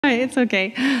right, it's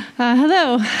okay.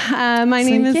 Hello, my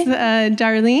name is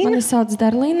Darlene. Mani sauc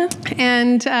Darlene.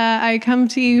 And I come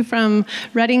to you from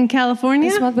Redding,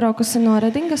 California. Esmu atbraukusi no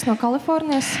Redingas, no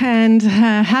Kalifornijas. And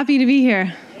happy to be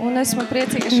here. Un esmu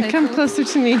priecīga šeit. Come closer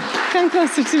to me. Come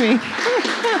closer to me.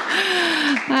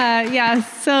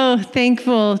 So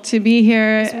thankful to be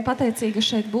here. Esmu pateicīga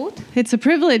šeit būt. It's a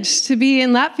privilege to be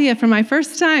in Latvia for my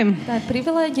first time. Tā ir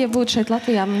privilēģija būt šeit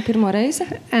Latvijā man pirmo reizi.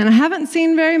 And I haven't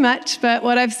seen very much, but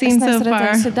what I've seen so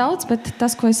far daudz, bet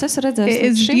tas, ko es esmu redzējis,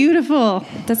 is beautiful.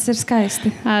 Tas ir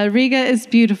skaisti. Riga is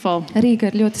beautiful. Rīga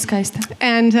ir ļoti skaista.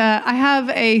 And I have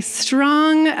a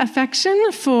strong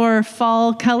affection for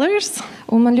fall colors.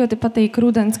 Un man ļoti patīk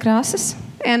rudens krāsas.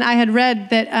 And I had read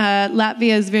that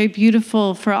Latvia is very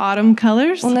beautiful for autumn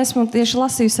colors. Un esmu tieši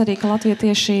lasījusi arī, ka Latvija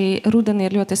tieši rudenī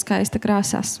ir ļoti skaista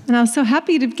krāsās. And I was so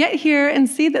happy to get here and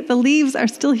see that the leaves are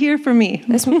still here for me.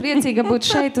 Esmu priecīga būt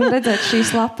šeit un redzēt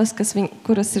šīs lapas,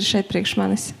 kuras ir šeit priekš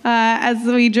manis. As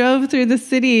we drove through the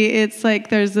city, it's like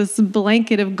there's this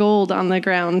blanket of gold on the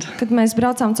ground. Kad mēs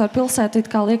braucām caur pilsētu, it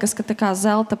kā liekas, ka tā kā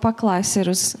zelta paklājs ir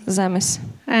uz zemes.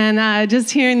 And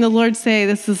just hearing the Lord say,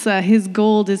 this is His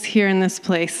gold is here in this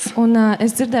place. Un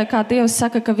es dzirdēju, kā Dievs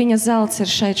saka, ka viņa zelts ir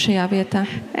šeit šajā vietā.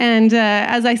 And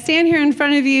as I stand here in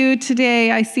front of you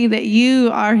today, I see that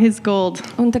you are His gold.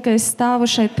 Un tā kā es stāvu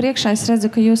šeit priekšā, es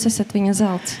redzu, ka jūs esat viņa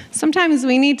zelts. Sometimes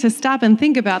we need to stop and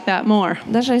think about that more.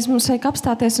 Dažreiz mums vajag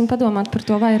apstāties un padomāt par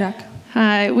to vairāk.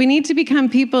 We need to become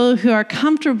people who are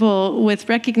comfortable with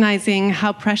recognizing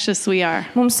how precious we are.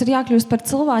 Mums ir jākļūst par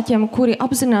cilvēkiem, kuri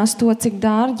apzinās to, cik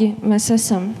dārgi mēs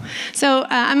esam. So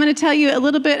I'm going to tell you a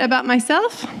little bit about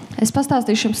myself. Es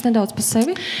pastāstīšu jums nedaudz par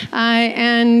sevi.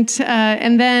 And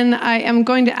then I am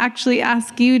going to actually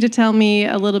ask you to tell me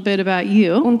a little bit about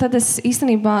you. Un tad es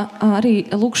īstenībā arī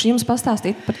lūkšu jums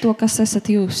pastāstīt par to, kas esat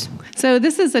jūs. So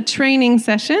this is a training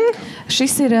session.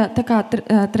 Šis ir tā kā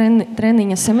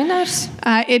treniņa seminārs.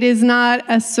 It is not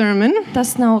a sermon.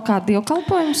 Tas nav kā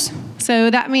dievkalpojums.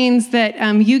 So that means that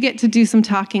you get to do some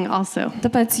talking also.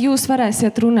 Tāpēc jūs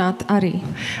varēsiet runāt arī.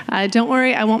 Don't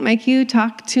worry, I won't make you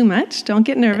talk too much. Don't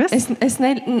get nervous. Es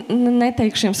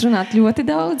neteikšu jums runāt ļoti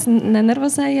daudz,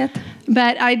 nenervozējiet.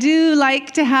 But I do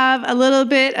like to have a little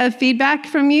bit of feedback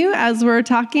from you as we're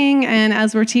talking and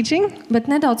as we're teaching. Bet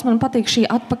nedaudz man patīk šī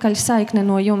atpakaļ saikne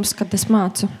no jums, kad es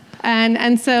mācu.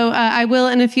 And so I will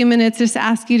in a few minutes just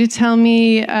ask you to tell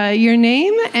me your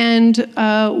name and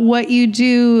what you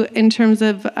do in terms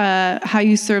of how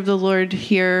you serve the Lord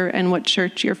here and what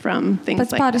church you're from, things like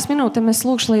that. Pēc pāris minūtēm es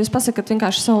lūkšu, lai jūs pasakat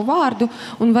vienkārši savu vārdu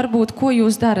un varbūt, ko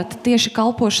jūs darat tieši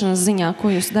kalpošanas ziņā,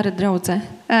 ko jūs darat draudzē.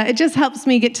 It just helps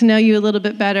me get to know you a little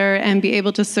bit better and be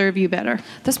able to serve you better.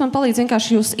 Tas man palīdz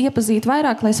vienkārši jūs iepazīt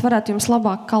vairāk, lai es varētu jums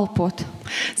labāk kalpot.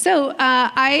 So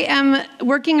I am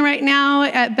working right now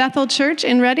at Bethel Church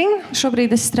in Redding.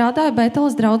 Šobrīd es strādāju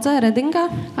Beteles draudzē Redingā.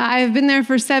 I've been there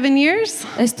for 7 years.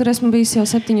 Es tur esmu bijis jau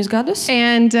 7 gadus.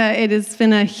 And it has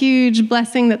been a huge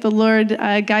blessing that the Lord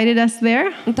guided us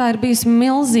there. Un tā ir bijis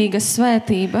milzīga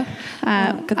svētība,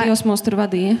 kad Dievs mūs tur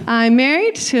vadīja. I'm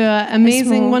married to an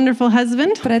amazing, wonderful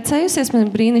husband. Precējusies, man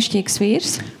ir brīnišķīgs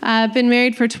vīrs. I've been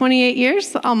married for 28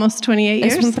 years, almost 28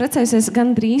 years. Esmu precējusies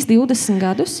gandrīz 20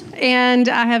 gadus. And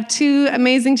I have 2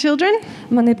 amazing children.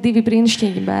 Man ir 2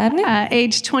 brīnišķīgi bērni.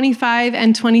 Aged 25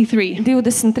 and 23.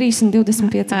 23 un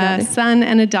 25 gadi. Son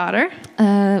and a daughter.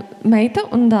 Meita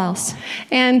un dēls.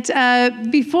 And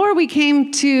before we came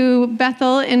to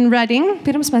Bethel in Redding,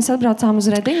 pirms mēs atbraucām uz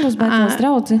Redingu, uz Beteles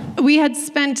draudzi, we had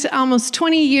spent almost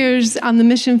 20 years on the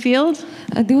mission field.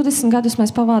 20 gadus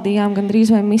mēs pavadījām gandrīz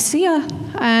vai misijā.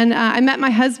 And I met my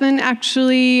husband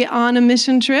actually on a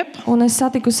mission trip. Un es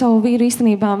satiku savu vīru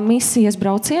īstenībā misijas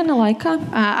brauciena laikā.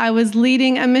 I was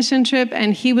leading a mission trip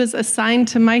and he was assigned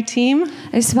to my team.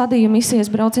 Es vadīju misijas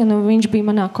braucienu un viņš bija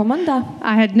manā komandā.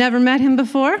 I had never met him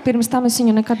before. Pirms tam es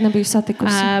viņu nekad nebiju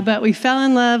satikusi. But we fell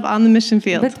in love on the mission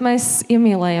field. Bet mēs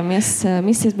iemīlējāmies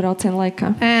misijas brauciena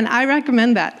laikā. And I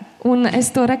recommend that. Un es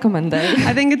to rekomendēju.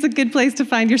 I think it's a good place to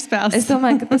find your spouse. Es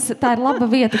domāju, ka tā ir laba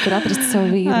vieta, kur atrast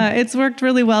savu vīru. It's worked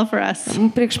really well for us.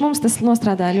 Priekš mums tas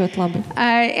nostrādāja ļoti labi.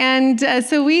 And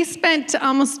so we spent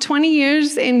almost 20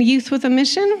 years in Youth with a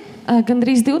Mission.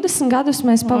 Gandrīz 20 gadus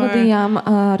mēs pavadījām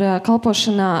ar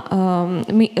kalpošanā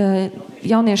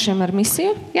jauniešiem ar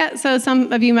misiju. Yeah, so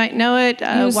some of you might know it.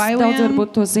 Jūs daudz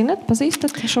varbūt to zinat,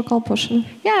 pazīstat šo kalpošanu.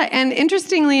 Yeah, and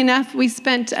interestingly enough, we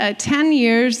spent 10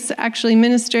 years actually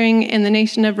ministering in the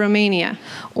nation of Romania.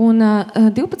 Un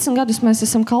 12 gadus mēs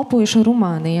esam kalpojuši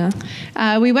Rumānijā.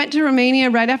 We went to Romania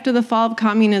right after the fall of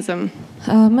communism.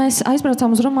 Mēs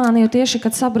aizbraucām uz Rumāniju tieši,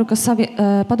 kad sabruka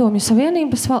Padomju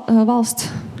Savienības valsts.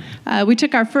 We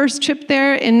took our first trip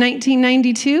there in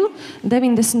 1992.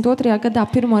 92. gadā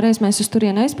pirmo reizi mēs uz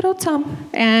turieni aizbraucām.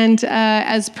 And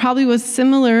as probably was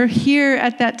similar here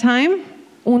at that time,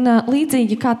 Un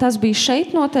līdzīgi kā tas bija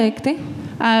šeit noteikti,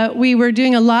 we were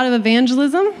doing a lot of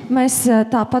evangelism. mēs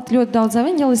tāpat ļoti daudz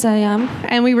evangelizējām.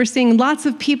 And we were seeing lots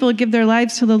of people give their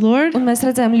lives to the Lord. Un mēs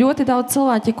redzējām ļoti daudz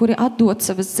cilvēki, kuri atdod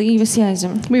savas dzīves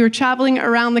Jēzum. We were traveling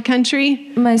around the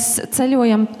country Mēs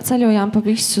ceļojām pa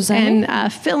visu zemi.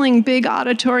 and filling big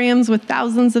auditoriums with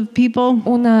thousands of people.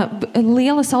 Un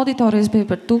lielas auditorijas bija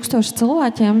par 1000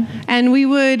 cilvēkiem. And we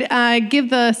would give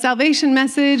the salvation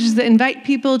message, invite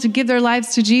people to give their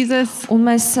lives to Jesus. Un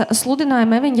mēs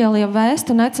sludinājām evaņģēlija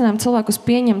vēstu un aicinājām cilvēkus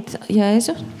pieņemt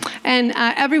Jēzu. And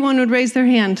everyone would raise their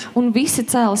hand. Un visi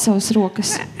cēla savas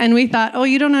rokas. And we thought, oh,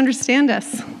 you don't understand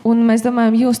us. Un mēs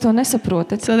domājam, jūs to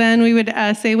nesaprotat. So then we would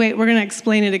say, wait, we're going to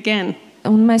explain it again.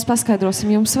 Un mēs paskaidrosim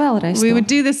jums vēlreiz We to. would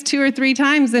do this 2 or 3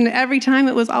 times, and every time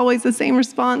it was always the same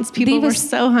response. People were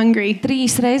so hungry. 3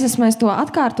 reizes mēs to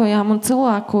atkārtojām, un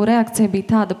cilvēku reakcija bija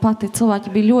tāda pati.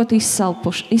 Cilvēki bija ļoti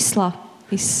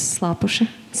izslāpuši.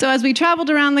 So as we traveled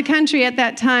around the country at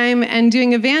that time and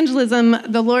doing evangelism,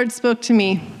 the Lord spoke to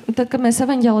me. Tad, kad mēs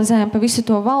evaņģelizējām pa visu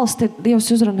to valsti, Dievs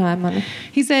uzrunāja mani.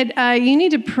 He said, you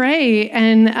need to pray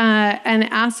and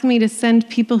ask me to send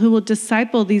people who will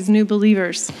disciple these new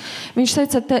believers. Viņš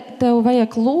teica, tev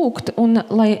vajag lūgt, un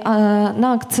lai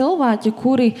nāk cilvēki,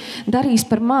 kuri darīs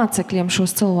par mācekļiem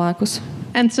šos cilvēkus.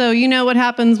 And so you know what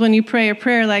happens when you pray a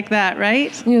prayer like that,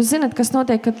 right? Jūs zināt, kas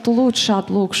notiek, kad tu lūdz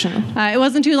šādu lūgšanu. It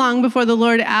wasn't too long before the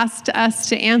Lord asked us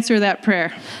to answer that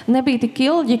prayer. Nebija tik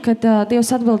ilgi, kad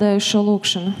Dievs atbildēja uz šo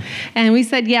lūgšanu. And we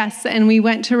said yes, and we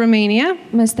went to Romania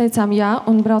Mēs teicām jā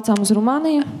un braucām uz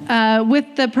Rumāniju.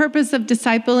 with the purpose of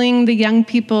discipling the young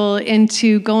people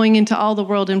into going into all the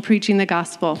world and preaching the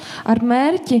gospel. Ar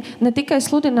mērķi ne tikai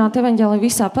sludināt evaņģēliju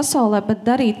visā pasaulē, bet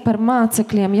darīt par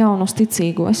mācekļiem jaunus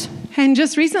ticīgos. And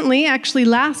just recently, actually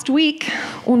last week,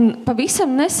 Un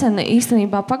pavisam nesen,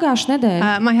 īstenībā pagājušā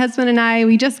nedēļa, my husband and I,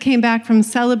 we just came back from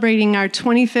celebrating our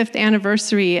 25th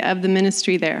anniversary of the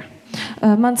ministry there.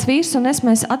 mans vīrs un es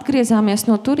mēs atgriezāmies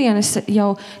no turienes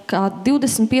jau kā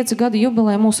 25 gadu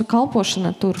jubileja mūsu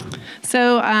kalpošana tur.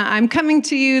 So I'm coming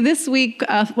to you this week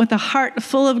with a heart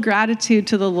full of gratitude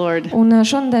to the Lord. Un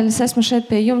šonadēļ es esmu šeit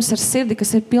pie jums ar sirdi,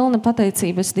 kas ir pilna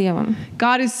pateicības Dievam.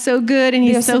 God is so good and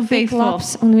He's Dievs so ir tik faithful.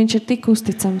 labs un viņš ir tik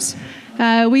uzticams.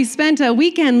 We spent a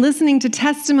weekend listening to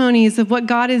testimonies of what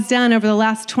God has done over the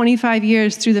last 25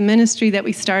 years through the ministry that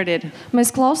we started.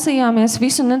 Mēs klausījāmies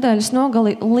visu nedēļas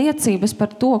nogali liecības par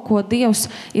to, ko Dievs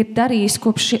ir darījis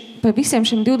kopš visiem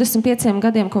šiem 25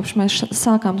 gadiem, kopš mēs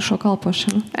sākām šo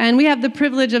kalpošanu. And we have the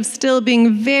privilege of still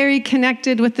being very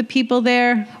connected with the people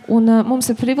there. Un mums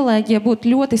ir privilēģija būt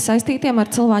ļoti saistītiem ar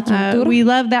cilvēkiem tur. We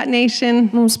love that nation.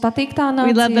 Mums patīk tā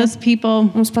We love those nācija. people.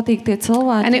 Mums patīk tie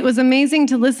cilvēki. And it was amazing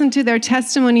to listen to their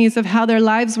testimonies of how their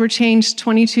lives were changed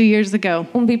 22 years ago.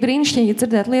 Un bija brīnišķīgi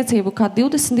dzirdēt liecību, kā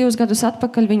 22 gadus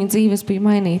atpakaļ viņa dzīves bija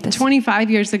mainītas. 25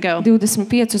 years ago.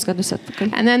 25 gadus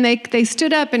atpakaļ. And then they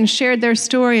stood up and shared their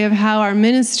story of how our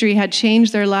ministry had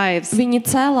changed their lives. Viņi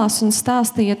cēlās un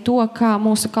stāstīja to, kā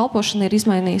mūsu kalpošana ir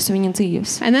izmainījusi viņa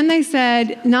dzīves. And then they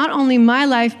said, not only my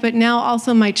life, but now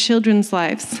also my children's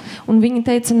lives. Un viņi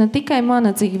teica, ne tikai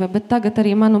mana dzīve, bet tagad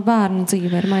arī manu bērnu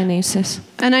dzīve ir mainījusies.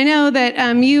 And I know that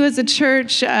you as a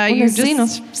church, you're es zinu,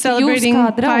 just celebrating jūs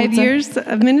kā 5 draudze years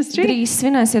of ministry Drīz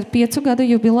svinēsiet 5 gadu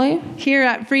jubileju here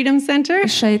at Freedom Center.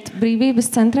 šeit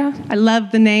Brīvības centrā. I love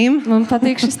the name. Man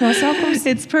patīk šis nosaukums.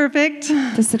 It's perfect.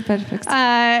 Tas ir perfekts.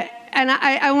 And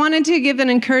I wanted to give an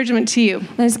encouragement to you.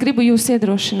 Es gribu jūs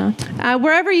iedrošināt.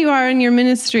 Wherever you are in your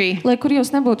ministry, Lai kur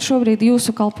jūs nebūtu šobrīd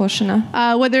jūsu kalpošanā,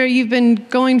 whether you've been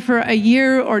going for a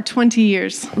year or 20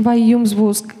 years, vai jums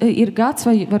ir gads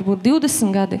vai varbūt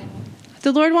 20 gadi,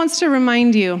 the Lord wants to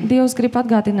remind you Dievs grib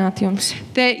atgādināt jums,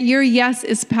 that your yes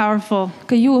is powerful.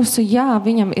 ka jūsu jā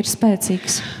viņam ir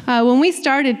spēcīgs. When we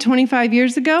started 25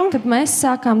 years ago, Kad mēs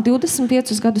sākām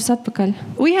 25 gadus atpakaļ,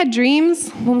 we had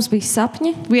dreams, mums bija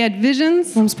sapņi, we had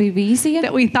visions mums bija vīzija,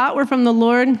 that we thought were from the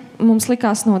Lord, mums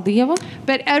likās no Dieva,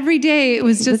 but every day it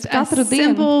was just a katru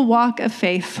dienu simple walk of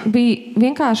faith. bija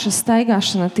vienkārša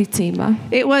staigāšana ticībā.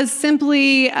 It was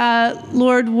simply,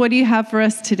 Lord, what do you have for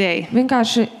us today?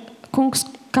 Vienkārši, kungs,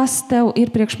 kas tev ir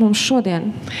priekš mums šodien?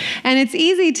 And it's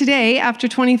easy today, after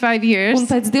 25 years, Un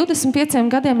pēc 25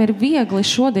 gadiem ir viegli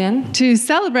šodien to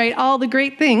celebrate all the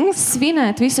great things,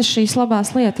 svinēt visas šīs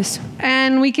labās lietas.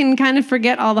 and we can kind of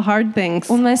forget all the hard things.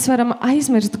 Un mēs varam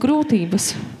aizmirst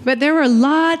grūtības. But there were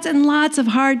lots and lots of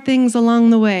hard things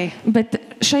along the way. Bet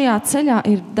šajā ceļā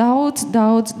ir daudz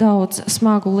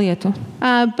smagu lietu.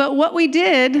 But what we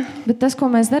did Bet tas, ko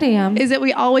mēs darījām, is that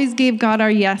we always gave God our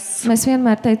yes. mēs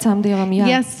vienmēr teicām Dievam jā.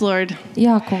 Yes, Lord.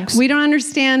 Jā, kungs. We don't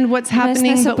understand what's Mēs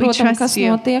happening, but we nesaprotam, kas trust you.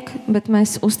 notiek, bet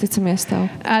mēs uzticamies Tev.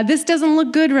 This doesn't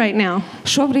look good right now,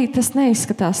 Šobrīd tas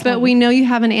neizskatās but labi, we know you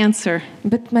have an answer.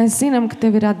 bet mēs zinām, ka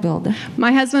Tev ir atbilde.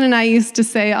 My husband and I used to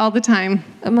say all the time,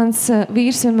 Mans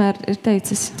vīrs vienmēr ir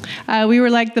teicis, we were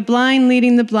like the blind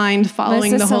leading the blind,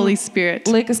 following Mēs the esam- Holy Spirit.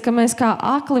 liekas, ka mēs kā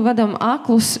akli vadam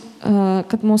aklus,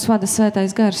 kad mūs vada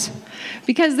Svētais Gars.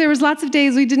 Because there was lots of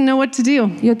days we didn't know what to do,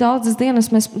 Jo daudzas dienas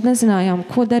mēs nezinājām,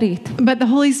 ko darīt. but the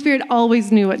Holy Spirit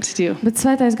always knew what to do. Bet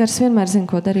Svētais Gars vienmēr zina,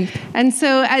 ko darīt. And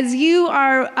so as you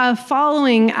are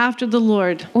following after the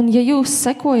Lord, Un ja jūs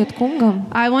sekojat kungam,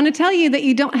 I want to tell you that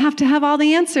you don't have to have all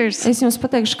the answers. es jums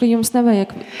pateikšu, ka jums nevajag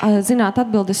zināt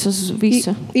atbildes uz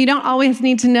visu. You don't always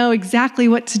need to know exactly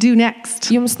what to do next.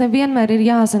 Jums nevienmēr ir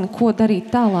jāzina, ko darīt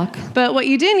tālāk. But what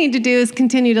you do need to do is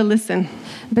continue to listen.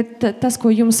 Bet tas, ko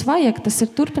jums vajag, tas ir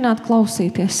turpināt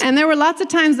klausīties. And there were lots of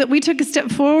times that we took a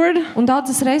step forward, Un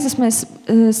daudzas reizes mēs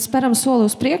speram soli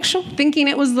uz priekšu, thinking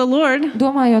it was the Lord,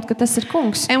 domājot, ka tas ir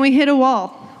kungs. and we hit a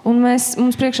wall. Un mums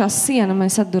priekšā siena,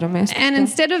 mēs atduramies. And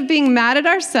instead of being mad at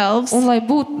ourselves Un lai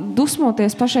būtu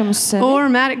dusmoties pašiem uz sevi or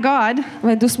mad at God,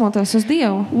 vai dusmoties uz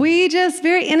Dievu, we just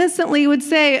very innocently would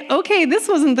say, okay, this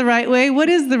wasn't the right way. What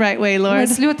is the right way, Lord?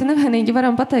 mēs ļoti nevainīgi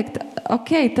varam pateikt,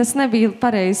 ok, tas nebija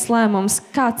pareizs lēmums.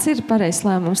 Kāds ir pareizs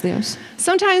lēmums, Dievs?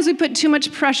 Sometimes we put too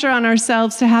much pressure on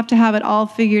ourselves to have it all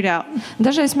figured out.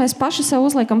 Dažreiz mēs paši sev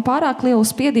uzliekam pārāk lielu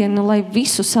spiedienu, lai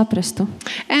visu saprastu.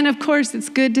 And of course, it's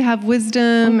good to have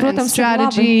wisdom Un, and protams, ir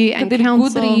labi, strategy and kad ir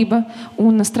counsel. gudrība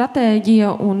un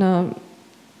stratēģija un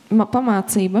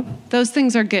pamācība. Those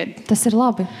things are good. Tas ir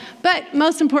labi. But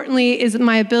most importantly is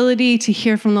my ability to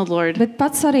hear from the Lord Bet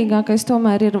pats svarīgākais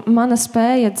tomēr ir mana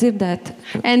spēja dzirdēt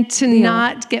and to Dievu.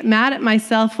 not get mad at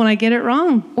myself when I get it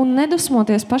wrong. Un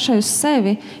nedusmoties pašai uz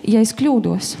sevi, ja es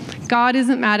kļūdos. God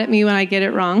isn't mad at me when I get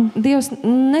it wrong. Dievs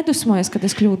nedusmojas, kad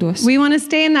es kļūdos. We want to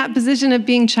stay in that position of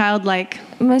being childlike.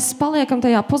 Mēs paliekam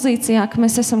tajā pozīcijā, ka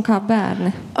mēs esam kā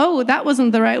bērni. Oh, that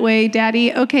wasn't the right way,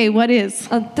 Daddy. Okay, what is?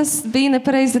 Tas bija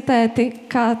nepareizi, tēti,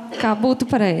 kā būtu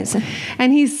pareizi.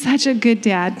 And he's such a good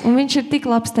dad. Un viņš ir tik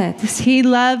labs tētis. He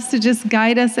loves to just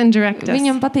guide us and direct us.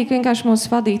 Viņam patīk vienkārši mūs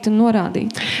vadīt un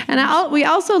norādīt. And we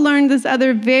also learned this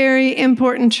other very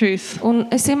important truth. Un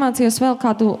es iemācījos vēl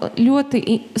kādu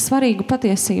ļoti svarīgu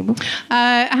patiesību.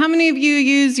 How many of you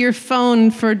use your phone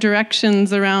for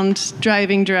directions around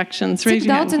driving directions? Raise Cik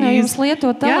your hand. daudzi no jums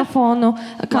lieto telefonu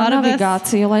kā Lot of us.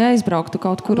 navigāciju, lai aizbrauktu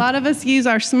kaut A kur? lot of us use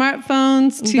our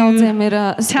smartphones to Daudziem ir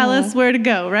tell us where to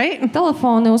go, right?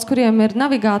 telefoni, uz kuriem ir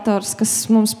navigators, kas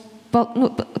mums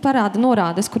parāda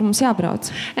norādes, kur mums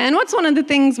jābrauc. And what's one of the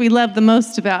things we love the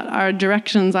most about our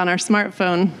directions on our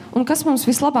smartphone Un kas mums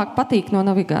vislabāk patīk no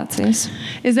navigācijas?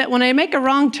 is that when I make a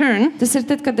wrong turn, Tas ir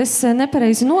tad, kad es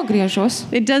nepareizi nogriežos.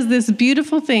 it does this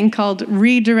beautiful thing called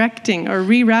redirecting or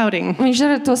rerouting, Viņš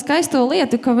dara to skaisto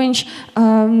lietu, ka viņš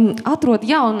atrod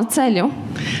jaunu ceļu.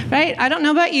 right? I don't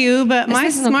know about you, but my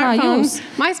nezinu, kā jūs.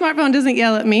 smartphone doesn't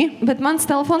yell at me. Bet mans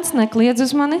telefons nekliedz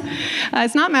uz mani.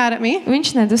 It's not mad at me.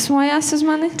 Viņš nedusmojās uz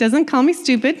mani. Doesn't call me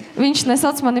stupid. Viņš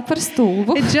nesauc mani par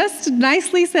stulbu. It just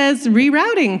nicely says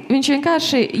rerouting. Viņš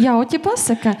vienkārši jauķi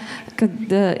pasaka, kad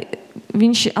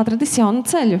viņš atradis jaunu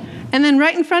ceļu. And then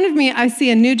right in front of me, I see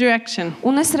a new direction.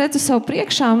 Un es redzu sev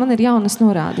priekšā, man ir jaunas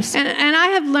norādes. And I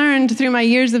have learned through my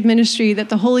years of ministry that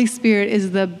the Holy Spirit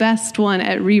is the best one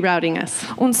at rerouting us.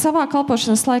 Un savā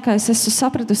kalpošanas laikā es esmu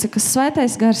sapratusi, ka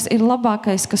Svētais Gars ir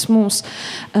labākais, kas mums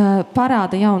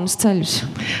parāda jaunus ceļus.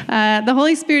 The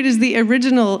Holy Spirit is the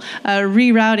original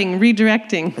rerouting,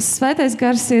 redirecting. Svētais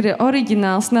Gars ir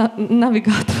oriģināls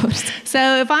navigators. So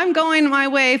if I'm going my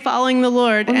way following the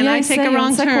Lord Un and ja I es take a eju un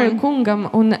wrong sekoju turn, kungam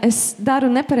un es daru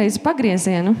nepareizu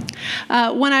pagriezienu,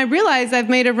 when I realize I've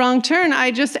made a wrong turn,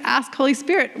 I just ask Holy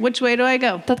Spirit, which way do I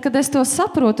go? tad, kad es to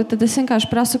saprotu, tad es vienkārši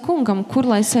prasu kungam, kur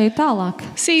lai es eju tālāk.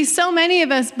 See, so many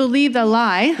of us believe the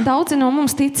lie Daudzi no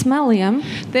mums tic meliem,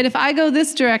 that if I go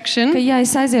this ka direction, ja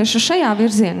es aiziešu šajā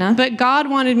virzienā, but God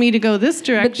wanted me to go this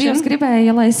bet Dievs direction,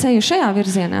 gribēja, lai es eju šajā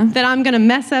virzienā, that I'm going to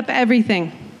mess up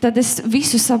everything. tad es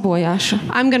visu sabojāšu.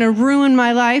 I'm going to ruin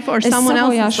my life or Es someone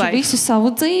else's sabojāšu life. visu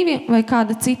savu dzīvi vai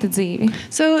kāda cita dzīvi.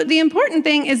 So the important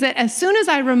thing is that as soon as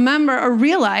I remember or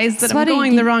realize that I'm Svarīgi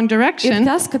going the wrong Ir direction,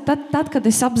 tas, ka tad, kad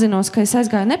es apzinos, ka es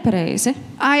aizgāju nepareizi,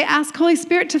 I ask Holy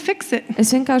Spirit to fix it.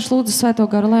 es vienkārši lūdzu Svēto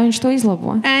Garu, lai viņš to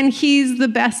izlabo. And He's the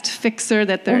best fixer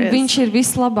that there Un viņš is. ir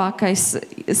vislabākais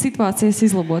situācijas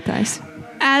izlabotājs.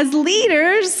 As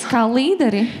leaders, Kā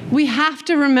līderi we have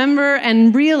to remember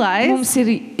and realize mums ir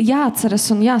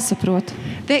jāatceras un jāsaprot,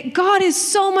 that God is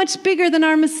so much bigger than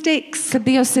our mistakes. Ka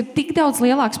Dievs ir tik daudz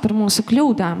lielāks par mūsu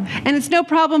kļūdām. And it's no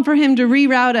problem for him to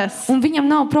reroute us. Un viņam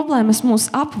nav problēmas mūs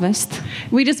apvest.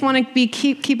 We just want to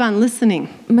keep on listening.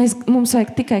 Mums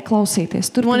vajag tikai klausīties,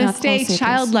 We want to turpināt stay klausīties.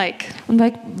 childlike. Un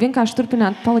vajag vienkārši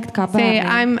turpināt palikt kā Say,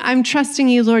 bērniem. I'm trusting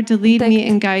you, Lord, to lead me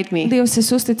and guide me. Dievs,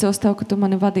 es uzticos Tev, ka Tu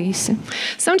mani vadīsi.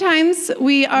 Sometimes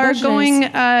we are Dažreiz. going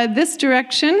this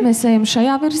direction Mēs ejam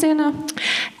šajā virzienā,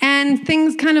 and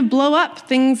things kind of blow up.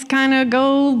 Things kind of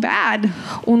go bad.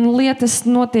 un lietas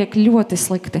notiek ļoti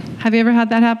slikti. Have you ever had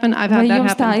that happen? I've Vai had that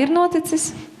jums tā happen. ir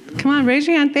noticis? Come on, raise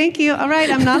your hand. Thank you. All right,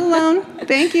 I'm not alone.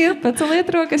 Thank you. Paceliet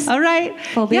rokas. All right.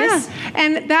 Paldies. Yeah.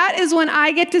 And that is when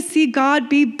I get to see God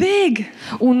be big.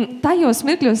 Un tajos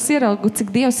mirkļos ieraugu,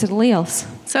 cik Dievs ir liels.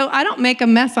 So I don't make a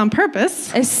mess on purpose,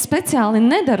 Es speciāli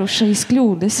nedaru šīs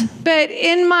kļūdas, but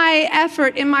in my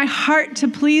effort, in my heart to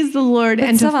please the Lord bet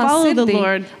and to savā follow the sirdī,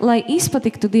 Lord, lai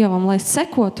izpatiktu Dievam, lai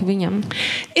sekotu Viņam.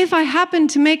 if I happen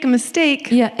to make a mistake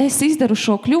Ja es izdaru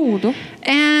šo kļūdu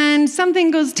and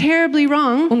something goes terribly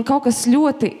wrong, un kaut kas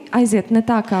ļoti aiziet ne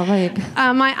tā, kā vajag,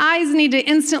 my eyes need to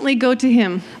instantly go to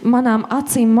Him. manām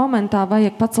acīm momentā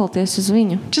vajag pacelties uz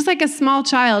Viņu. Just like a small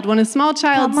child. When a small Kā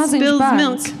child maziņš spills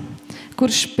milk, bērns,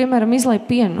 kurš, piemēram, izlai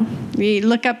pienu. you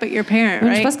look up at your parent, Viņš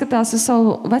right? paskatās uz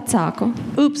savu vecāku.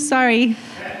 Oops, sorry.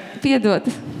 Piedod,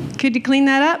 Could you clean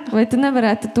that up? vai tu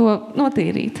nevarētu to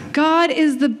notīrīt? God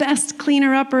is the best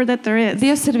cleaner-upper that there is.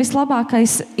 Dievs ir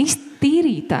vislabākais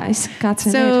iztīrītājs, kāds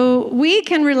vien ir. So we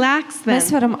can relax then. Mēs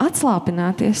varam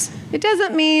atslāpināties. It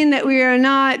doesn't mean that we are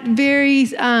not very,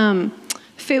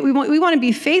 we want to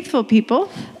be faithful people.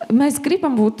 Mēs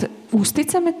gribam būt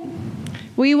uzticami,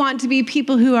 We want to be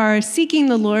people who are seeking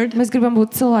the Lord, mēs gribam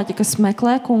būt cilvēki, kas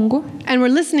meklē kungu, and we're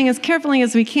listening as carefully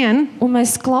as we can. un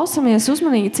mēs klausāmies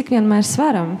uzmanīgi, cik vien mēs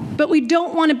varam. But we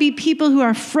don't want to be people who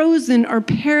are frozen or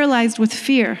paralyzed with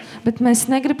fear. Bet mēs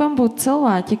negribam būt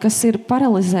cilvēki, kas ir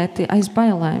paralizēti aiz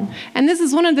bailēm. And this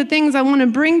is one of the things I want to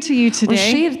bring to you Un šī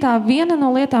today, ir tā viena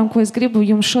no lietām, ko es gribu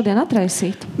jums šodien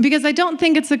atraisīt. because I don't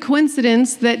think it's a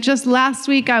coincidence that just last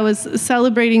week I was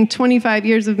celebrating 25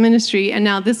 years of ministry, and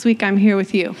now this week I'm here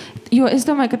with you. Jo es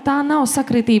domāju, ka tā nav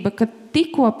sakritība, ka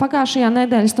tikko pagājušajā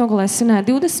nedēļas nogalē svinēja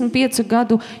 25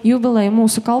 gadu jubileju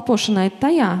mūsu kalpošanai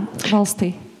tajā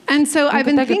valstī. And so Un I've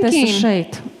ka been tagad esmu thinking,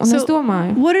 šeit. Un es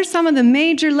domāju, what are some of the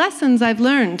major lessons I've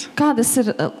learned? kādas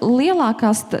ir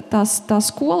lielākās tā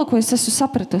skola, ko es esmu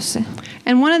sapratusi.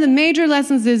 And one of the major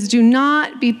lessons is do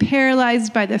not be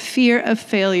paralyzed by the fear of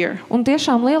failure. Un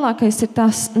tiešām lielākais ir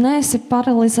tas, neesi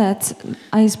paralizēts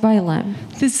aiz bailēm.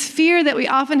 This fear that we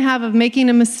often have of making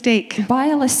a mistake.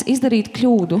 Bailes izdarīt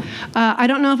kļūdu. I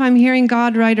don't know if I'm hearing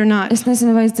God right or not. Es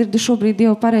nezinu, vai es dzirdu šobrīd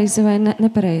Dievu pareizi vai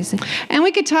nepareizi. And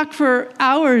we could talk for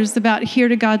hours about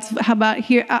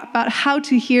how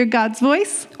to hear God's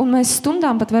voice. Un mēs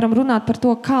stundām pat varam runāt par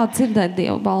to, kā dzirdēt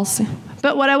Dievu balsi.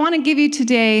 But what I want to give you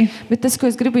today Bet tas, ko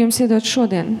es gribu jums iedot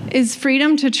šodien, is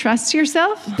freedom to trust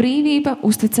yourself, brīvība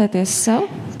uzticēties sev,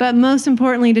 but most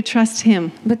importantly to trust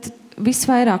Him. bet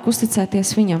visvairāk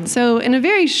uzticēties Viņam. So in a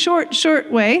very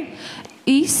short way,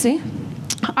 Īsi,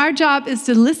 our job is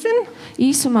to listen.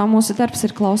 īsumā mūsu darbs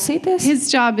ir klausīties,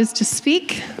 His job is to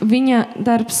speak, Viņa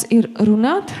darbs ir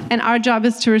runāt, and our job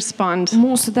is to respond.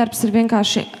 mūsu darbs ir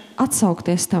vienkārši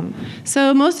atsaukties tam.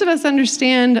 So most of us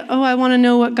understand, I want to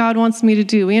know what God wants me to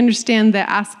do. We understand the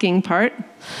asking part.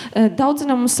 Daudzi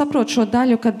no mums saprot šo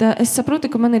daļu, kad es saprotu,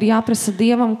 ka man ir jāprasa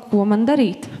Dievam, ko man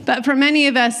darīt. But for many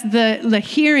of us, the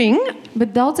hearing,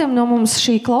 Bet daudziem no mums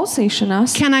šī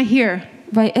klausīšanās, can I hear?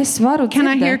 vai es varu Can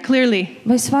I hear dzirdēt, clearly?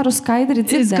 vai es varu skaidri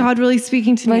Is dzirdēt, God really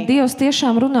speaking to vai me? Dievs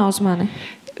tiešām runā uz mani.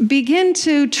 Begin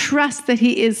to trust that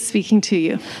He is speaking to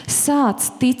you. Sāc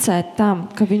ticēt tam,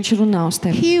 ka Viņš runā uz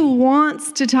tevi. He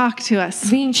wants to talk to us.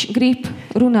 Viņš grib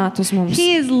runāt uz mums.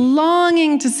 He is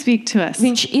longing to speak to us.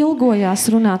 Viņš ilgojās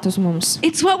runāt uz mums.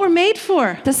 It's what we're made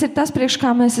for. Tas ir tas, priekš kā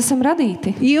mēs esam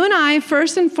radīti. You and I,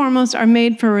 first and foremost, are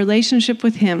made for a relationship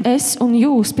with Him. Es un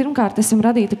jūs pirmkārt esam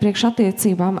radīti priekš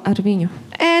attiecībām ar Viņu.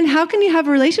 And how can you have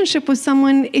a relationship with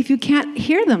someone if you can't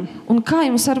hear them? Un kā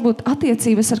jums var būt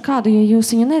attiecības ar kādu, ja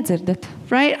jūs viņu nedzirdat?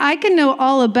 Right? I can know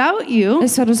all about you,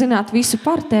 Es varu zināt visu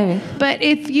par tevi, but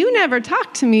if you never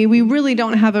talk to me, we really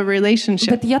don't have a relationship.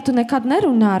 bet ja tu nekad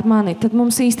nerunā ar mani, tad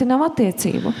mums īsti nav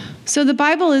attiecību. So the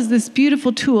Bible is this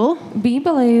beautiful tool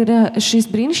Bībele ir šis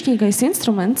brīnišķīgais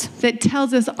instruments, that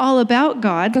tells us all about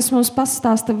God. kas mums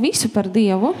pastāsta visu par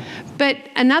Dievu, But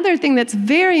another thing that's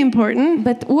very important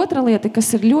bet otra lieta,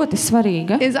 kas ir ļoti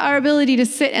svarīga, is our ability to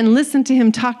sit and listen to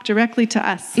Him talk directly to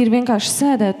us. ir vienkārši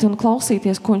sēdēt un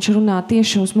klausīties, ko Viņš runā tieši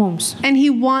tieši uz mums. And he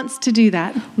wants to do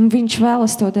that. Un viņš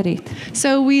vēlas to darīt.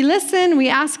 So we listen, we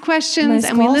ask questions, Mēs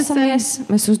and we listen. klausamies,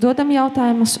 mēs uzdodam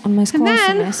jautājumus un mēs And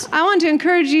then klausamies. I want to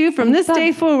encourage you from this Tad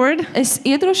day forward, Es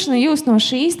iedrošinu jūs no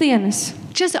šīs dienas.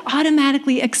 just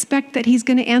automatically expect that he's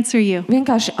going to answer you.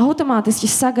 Vienkārši automātiski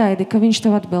sagaidi, ka viņš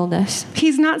tev atbildēs.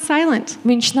 He's not silent.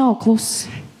 Viņš nav kluss.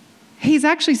 He's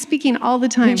actually speaking all the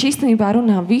time. Viņš īstenībā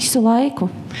runā visu laiku.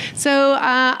 So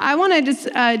I want to just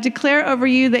declare over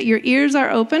you that your ears are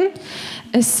open,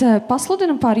 Es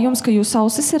pasludinu pār jums, ka jūsu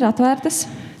ausis ir atvērtas,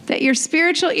 that your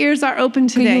spiritual ears are open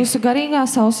ka today, jūsu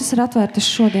garīgās ausis ir atvērtas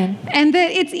šodien. and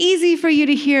that it's easy for you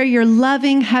to hear your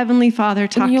loving Heavenly Father Un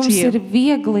talk to jums ir you.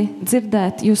 viegli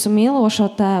dzirdēt jūsu mīlošo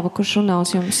tēvu, kurš runā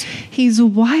uz jums. He's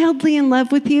wildly in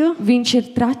love with you. Viņš ir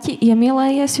traķi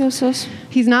iemīlējies jūsos.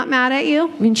 He's not mad at you.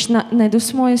 Viņš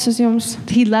nedusmojas uz jums.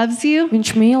 He loves you,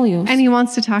 Viņš mīl jūs. and he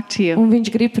wants to talk to you. Un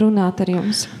viņš grib runāt ar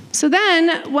jums. So then,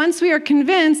 once we are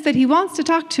convinced that he wants to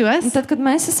talk to Un us, tad, kad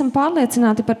mēs esam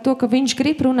pārliecināti par to, ka viņš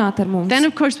grib runāt ar mums, then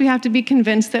of course we have to be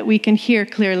convinced that we can hear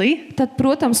clearly. tad,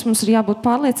 protams, mums ir jābūt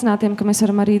pārliecinātiem, ka mēs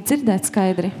varam arī dzirdēt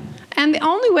skaidri. And the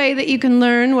only way that you can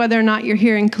learn whether or not you're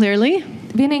hearing clearly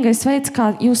Vienīgais veids,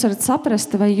 kā jūs varat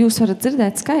saprast, vai jūs varat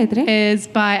dzirdēt skaidri, is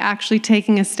by actually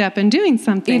taking a step and doing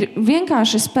something. ir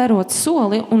vienkārši spērot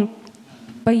soli un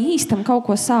pa īstam kaut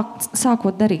ko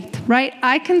sākot darīt. Right?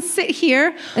 I can sit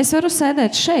here Es varu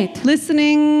sēdēt šeit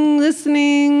listening,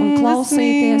 un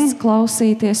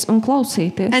klausīties un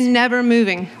klausīties and never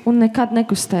moving. un nekad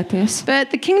nekustēties. But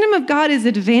the kingdom of God is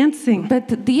advancing. Bet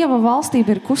Dieva valstība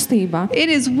ir kustībā. It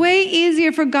is way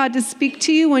easier for God to speak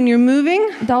to you when you're moving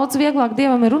Daudz vieglāk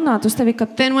Dievam ir runāt uz tevi,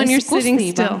 kad Than when esi you're sitting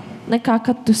kustībā, still. nekā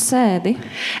kad tu sēdi.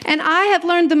 and I have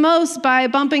learned the most by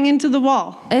bumping into the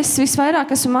wall. Es visvairāk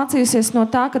esmu mācījusies no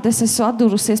tā, kad es esmu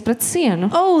atdurusies pret sienu.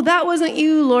 Oh, that wasn't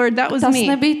you, Lord, that was Tas me.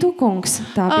 nebija tu, kungs.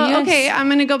 Tā bija Oh, okay, I'm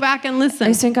going to go back and listen.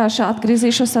 es. Es vienkārši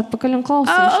atgriezīšos atpakaļ un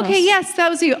klausīšos. Oh, okay, yes, that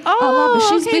was you. Labi, Oh,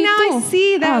 šis okay, bija now tu. I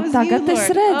see that was you, Tagad es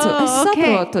Lord. redzu, es Oh, okay.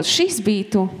 saprotu, šis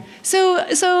bija tu. So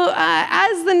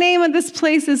as the name of this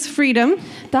place is freedom,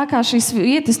 Tā kā šīs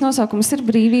vietas nosaukums ir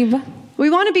brīvība, we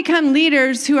want to become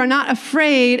leaders who are not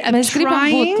afraid of mēs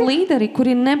gribam būt trying, līderi,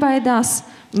 kuri nebaidās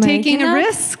taking a mēģināt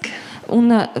risk, un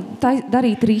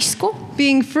darīt risku,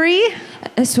 being free.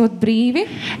 esot brīvi.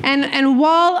 And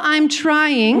while I'm Un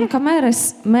trying, kamēr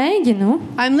es mēģinu,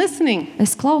 I'm listening.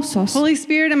 es klausos. Holy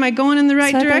Spirit, am I going in the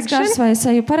right Svētais direction? gars, vai es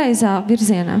eju pareizā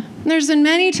virzienā? There's been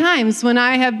many times when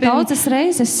I have been, Daudzas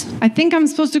reizes I think I'm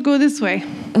supposed to go this way.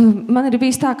 man ir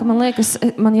bijis tā, ka man liekas,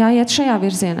 man jāiet šajā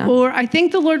virzienā. Or I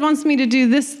think the Lord wants me to do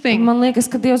this thing. Man liekas,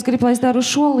 ka Dievs grib, lai es daru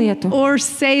šo lietu. Or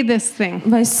say this thing.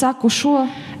 Vai es saku šo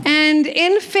And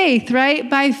in faith, right?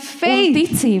 By un faith,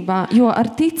 ticībā, jo ar I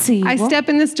ticību step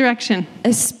in this direction.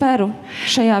 es speru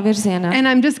šajā virzienā. And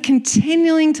I'm just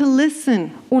continuing to listen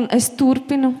Un es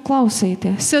turpinu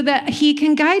klausīties, so that He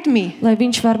can guide me. lai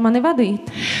viņš var mani vadīt.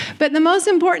 But the most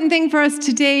important thing for us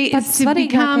today is Pats to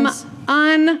become svarīgākais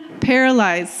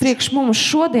unparalyzed. priekš mums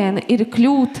šodien ir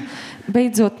kļūt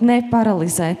beidzot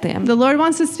neparalizētiem. The Lord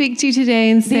wants to speak to you today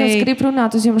and Dievs say, grib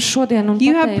runāt uz jums šodien un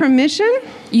you have pateikt, permission,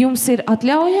 jums ir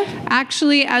atļauja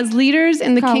actually, as leaders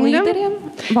in the kā kingdom, līderiem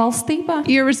valstībā.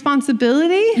 your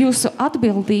responsibility Jūsu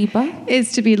atbildība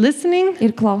is to be listening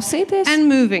ir klausīties and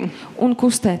moving un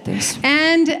kustēties.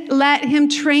 and let Him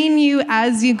train you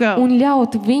as you go. Un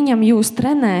ļaut viņam jūs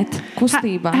trenēt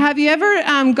kustībā. Have you ever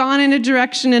gone in a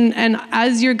direction and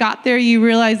as you got there, you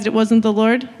realized it wasn't the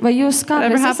Lord? Vai jūs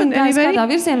Ever kādreiz esat happened to gājis anybody? kādā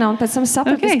virzienā un pēc tam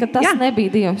sapratis, Okay, ka tas yeah.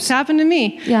 nebija Dievs? It's happened to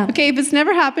me. Yeah. Okay, if it's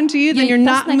never happened to you, then Ja you're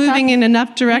tas not moving in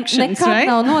enough directions, Nekad right?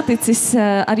 nav noticis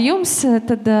ar jums,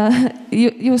 tad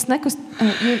jūs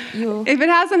If it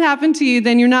hasn't happened to you,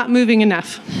 then you're not moving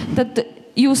enough. tad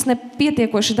jūs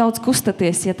nepietiekoši daudz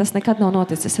kustaties, ja tas nekad nav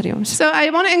noticis ar jums. So I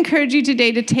want to encourage you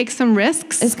today to take some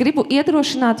risks Es gribu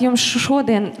iedrošināt jums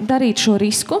šodien darīt šo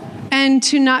risku, and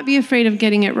to not be afraid of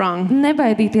getting it wrong.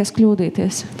 nebaidīties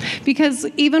kļūdīties. Because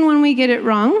even when we get it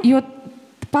wrong, Jo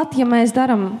pat, ja mēs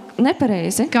darām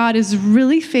nepareizi, God is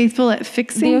really faithful at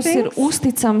fixing Dievs ir things.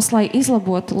 uzticams, lai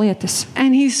izlabotu lietas.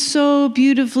 And He's so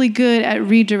beautifully good at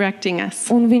redirecting us.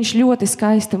 Un viņš ļoti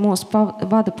skaisti mūs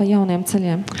vada pa jauniem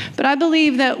ceļiem. But I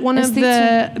believe that one Es of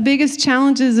the biggest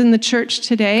challenges in the church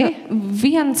today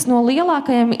Viens no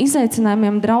lielākajiem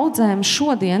izaicinājumiem draudzēm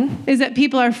šodien, is that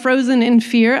people are frozen in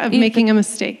fear of making a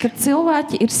mistake. kad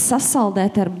cilvēki ir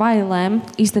sasaldēti ar bailēm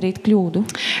izdarīt kļūdu.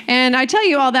 And I tell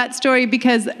you all that story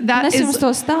because Un that es jums is to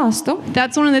stāstu, stāstu,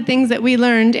 That's one of the things that we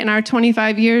learned in our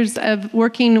 25 years of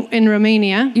working in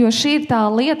Romania. jo šī ir tā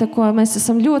lieta, ko mēs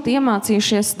esam ļoti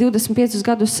iemācījušies 25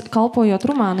 gadus kalpojot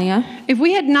Rumānijā. If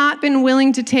we had not been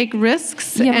willing to take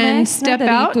risks Ja and mēs step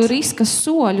out, nedarītu riska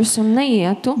soļus un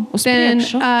neietu uz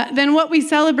priekšu, then what we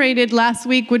celebrated last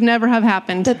week would never have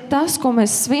happened. tad tas, ko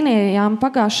mēs svinējām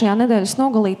pagājušajā nedēļas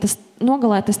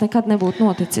nogalē, tas nekad nebūtu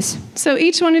noticis. So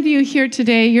each one of you here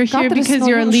today, you're here Katrs because no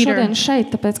you're a jums leader. šodien šeit,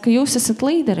 tāpēc, ka jūs esat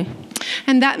līderi.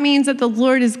 And that means that the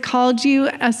Lord has called you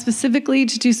specifically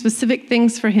to do specific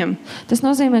things for Him. Tas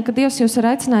nozīmē, ka Dievs jūs ir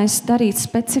aicinājis darīt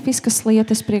specifiskas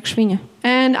lietas priekš viņa.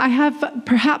 And I have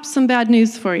perhaps some bad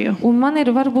news for you. Un man ir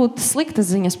varbūt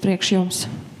sliktas ziņas priekš jums.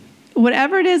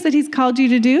 Whatever it is that He's called you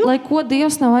to do, Lai ko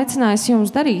Dievs nav aicinājis jums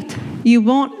darīt, you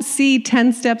won't see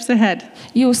 10 steps ahead.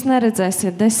 jūs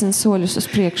neredzēsiet 10 soļus uz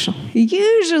priekšu.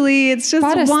 Usually it's just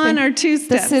one or two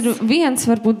tas ir steps. viens,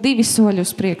 varbūt 2 soļi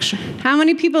uz priekšu. How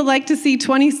many people like to see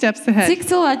 20 steps ahead? Cik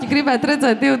cilvēki gribētu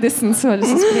redzēt 20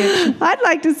 soļus uz priekšu? I'd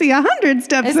like to see 100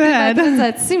 steps Es ahead. gribētu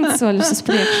redzēt 100 soļus uz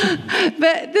priekšu.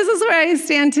 But this is where I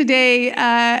stand today,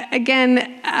 again,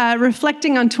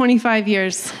 reflecting on 25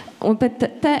 years. Bet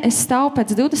te es stāvu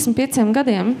pēc 25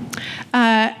 gadiem.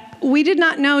 We did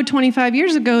not know 25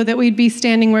 years ago that we'd be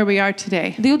standing where we are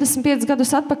today. 25 gadus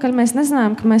atpakaļ mēs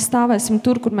nezinājām, ka mēs stāvēsim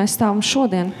tur, kur mēs stāvam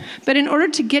šodien. But in order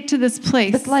to get to this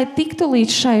place, Bet, lai tiktu līdz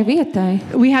šai vietai,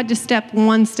 we had to step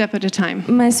one step at a time.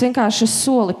 mēs vienkārši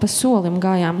soli pa solim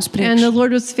gājām uz And the priekšu.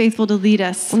 Lord was faithful to lead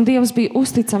us. Un Dievs bija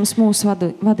uzticams mūsu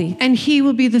vadīt. And He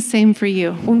will be the same for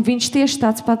you. Un viņš tieši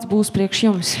tāds pats būs priekš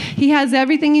jums. He has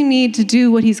everything you need to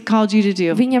do what He's called you to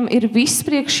do. Viņam ir viss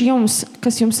priekš jums,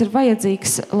 kas jums ir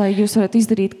vajadzīgs, lai jūs varat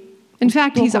izdarīt. In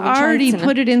fact, to, He's ko viņš already aicina.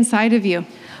 put it inside of you.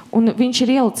 Un viņš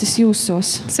ir ielicis jūsos.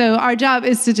 So our job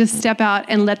is to just step out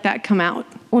and let that come out.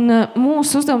 Un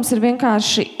mūsu uzdevums ir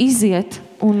vienkārši iziet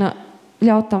un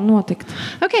ļaut tam notikt.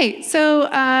 Okay, so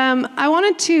I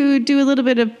wanted to do a little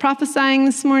bit of prophesying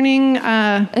this morning.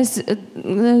 Es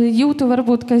jūtu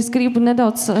varbūt, ka es gribu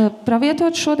nedaudz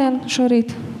pravietot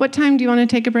šorīt. What time do you want to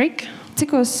take a break?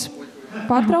 Cikos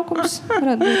pārtraukums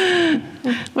varētu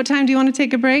būt? What time do you want to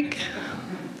take a break?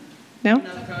 No?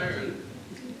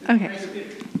 Okay.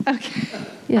 Okay.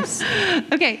 Yes.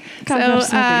 Okay. So Cover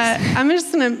service. I'm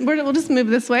just gonna we'll just move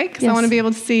this way because I Yes. want to be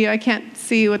able to see you. I can't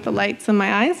see you with the lights in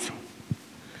my eyes.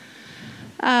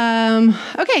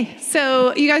 Okay.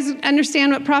 So you guys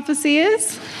understand what prophecy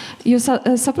is? Jūs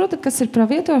saprotat, kas ir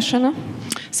pravietošana?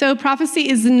 So prophecy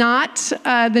is not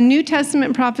the New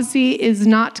Testament prophecy is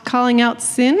not calling out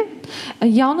sin.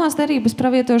 Jaunās derības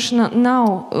pravietošana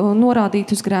nav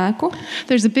norādīta uz grēku.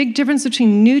 There's a big difference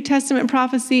between New Testament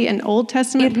prophecy and Old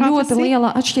Testament Ir ļoti prophecy.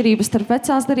 liela atšķirība starp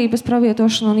vecās derības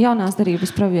pravietošanu un jaunās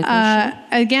derības pravietošanu.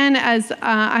 Again, as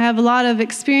I have a lot of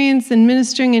experience in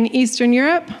ministering in Eastern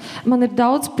Europe, Man ir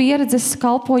daudz pieredzes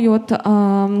kalpojot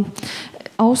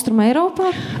Austrum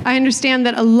Eiropā. I understand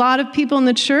that a lot of people in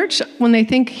the church, when they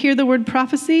hear the word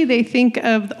prophecy, they think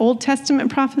of the Old Testament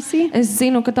prophecy. Es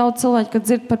zinu, ka daudz cilvēki, kad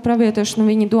dzird par pravietošanu,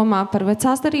 viņi domā par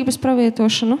vecās derības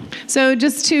pravietošanu. So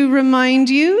just to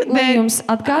remind you Lai that jums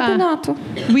atgādinātu,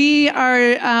 we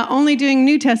are only doing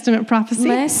New Testament prophecy.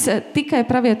 mēs tikai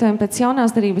pravietojam pēc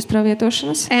jaunās derības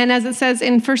pravietošanas. And as it says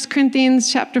in 1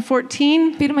 Corinthians chapter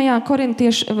 14, Pirmajā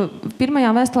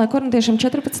vēstulē korintiešiem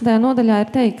 14. nodaļā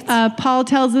ir teikts. Paul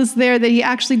tells us there that he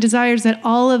actually desires that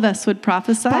all of us would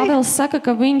prophesy. Pāvils saka,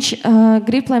 ka viņš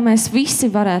grib, lai mēs visi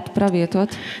varētu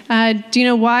pravietot. Do you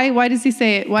know why? Why does he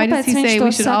say it? Why does he Kāpēc viņš say to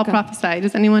we should all saka? prophesy?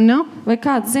 Does anyone know? Vai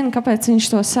kāds zina, kāpēc viņš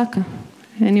to saka?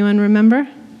 Anyone remember?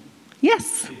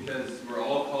 Yes. Because we're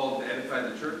all called to edify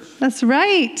the church. That's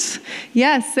right.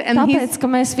 Yes. Tāpēc, ka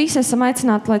mēs visi esam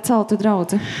aicināti, lai celtu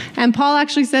draudzi. And Paul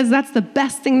actually says that's the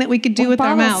best thing that we could do with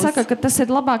our Pāvils mouths. saka, ka tas ir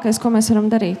labākais, ko mēs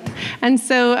varam darīt. And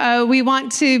so we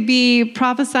want to be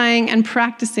prophesying and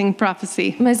practicing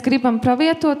prophecy. Mēs gribam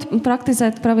pravietot un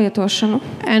praktizēt pravietošanu.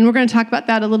 And we're going to talk about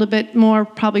that a little bit more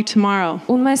probably tomorrow.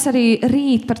 Un mēs arī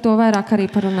rīt par to vairāk arī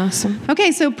parunāsim.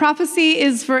 Okay, so prophecy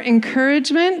is for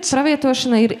encouragement,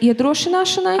 Pravietošana ir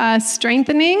iedrošināšanai,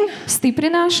 strengthening,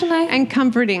 stiprināšanai and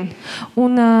comforting.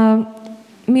 un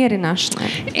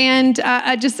mierināšanai. And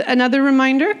just another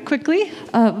reminder quickly.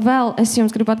 Vēl es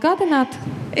jums gribu atgādināt,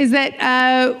 is that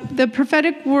the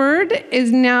prophetic word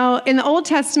is now, in the Old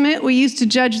Testament, we used to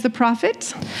judge the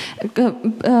prophet.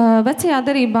 Vecajā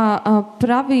derībā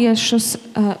praviešus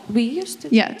bija just.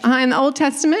 Yeah, in the Old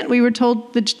Testament, we were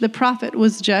told the prophet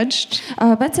was judged.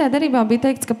 Vecajā derībā bija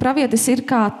teikts, ka pravietis ir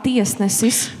kā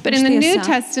tiesnesis. But in the New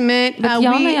Testament,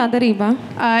 jaunajā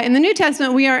derībā, in the New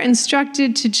Testament, we are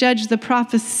instructed to judge the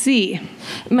prophecy.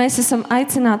 Mēs esam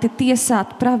aicināti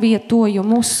tiesāt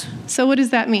pravietojumus. So what does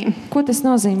that mean? Ko tas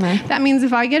nozīmē? That means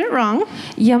if I get it wrong,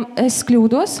 Ja es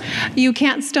kļūdos, you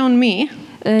can't stone me,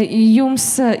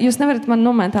 jūs nevarat man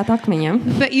nomentāt akmeņiem,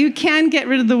 but you can get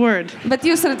rid of the word. bet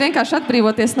jūs varat vienkārši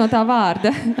atbrīvoties no tā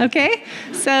vārda. Okay?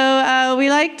 So I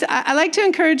like to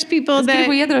encourage people Es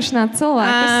gribu that iedrošināt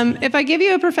cilvēkus. if I give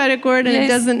you a prophetic word and it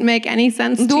doesn't make any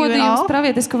sense to you Dodu at jums all,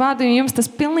 pravietisku vārdu, un jums tas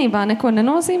pilnībā neko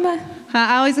nenozīmē.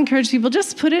 I always encourage people,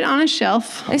 just put it on a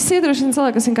shelf, Es iedrošinu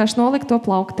cilvēkus vienkārši nolikt to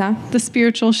plauktā, the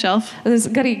spiritual shelf,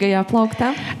 garīgajā plauktā,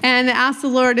 and ask the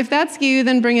Lord, if that's you,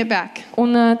 then bring it back.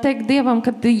 un teikt Dievam,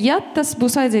 ka ja tas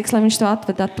būs vajadzīgs, lai viņš to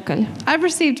atved atpakaļ. I've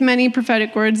received many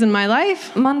prophetic words in my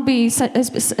life Man bija,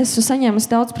 esmu saņēmusi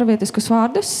daudz pravietiskus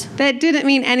vārdus, that didn't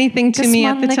mean anything to kas me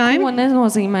man at the neko time.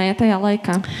 nenozīmēja tajā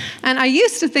laikā. And I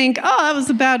used to think, oh, that was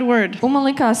a bad word. Un man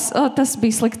likās, tas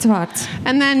bija slikts vārds.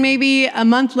 And then maybe a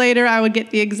month later, I would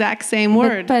get the exact same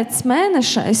word. Bet pēc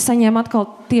mēneša es saņēmu atkal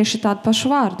tieši tādu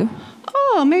pašu vārdu.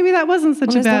 Oh, maybe that wasn't such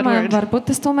Un a es bad domāju, word. varbūt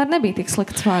tas tomēr nebija tik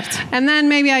slikts vārds. And then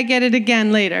maybe I get it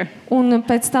again later. Un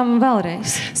pēc tam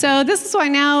vēlreiz. So this is why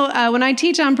now when I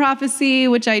teach on prophecy,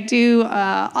 which I do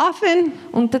often,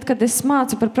 Un tad, kad es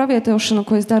mācu par pravietošanu,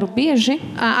 ko es daru bieži,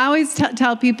 I always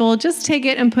tell people, just take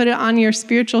it and put it on your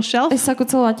spiritual shelf es saku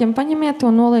cilvēkiem, paņemiet to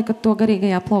un noliekat to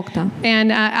garīgajā plauktā.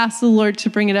 and ask the Lord to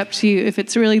bring it up to you. If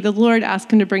it's really the Lord, ask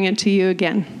Him to bring it to you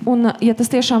again. Un, ja tas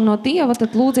tiešām no Dieva,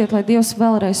 tad lūdziet, lai Dievs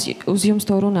vēlreiz uz jums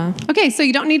to runā. Okay, so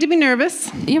you don't need to be nervous.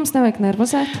 Jums nevajag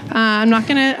nervozēt. I'm not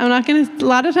gonna. A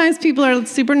lot of times people are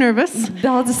super nervous.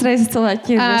 Daudzas reizes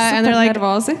cilvēki ir And they're super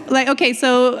nervozi. like, okay,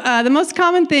 so the most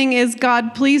common thing is,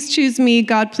 God, please choose me.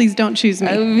 God, please don't choose me.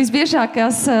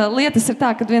 Visbiežākās lietas ir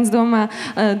tā, kad viens domā,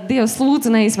 Dievs lūdzu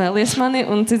neizvēlies mani,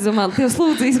 un cits domā, Dievs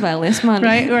lūdzu izvēlies mani.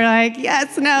 Right? We're like,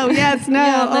 yes, no. Yeah,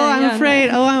 Oh, I'm yeah, afraid.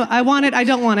 Oh, I want it. I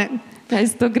don't want it.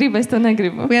 Es to gribu, es to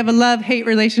negribu. We have a love-hate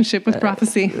relationship with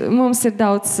prophecy. Mums ir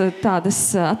daudz tādas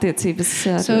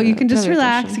attiecības. So you can just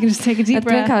relax. You can just take a deep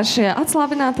breath. Vienkārši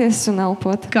atslābināties un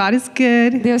elpot. God is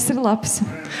good. Dievs ir labs.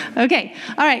 Okay.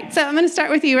 All right. So I'm going to start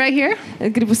with you right here.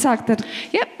 Gribu sākt ar...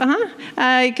 Yep.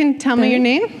 You can tell me your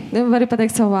name. Vari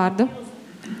pateikt savu vārdu.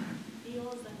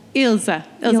 Ilza.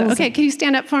 Ilza. Okay. Can you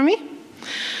stand up for me?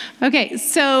 Okay,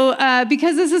 so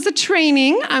because this is a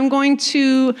training, I'm going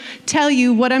to tell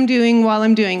you what I'm doing while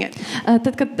I'm doing it.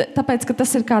 Tāpēc, ka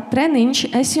tas ir kā treniņš,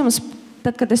 es jums,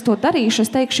 tad, kad es to darīšu,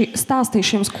 es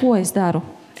stāstīšu jums, ko es daru.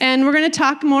 And we're going to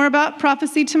talk more about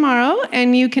prophecy tomorrow,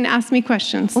 and you can ask me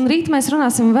questions. Un rīt mēs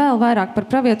runāsim vēl vairāk par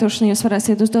pravietošanu, jūs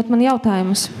varēsiet uzdot man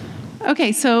jautājumus.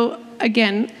 Okay, so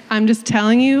again, I'm just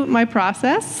telling you my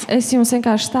process. Es jums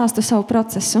vienkārši stāstu savu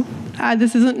procesu.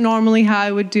 This isn't normally how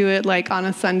I would do it, like on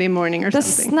a Sunday morning or Tas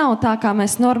something. nav tā, kā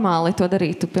mēs normāli to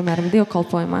darītu, piemēram,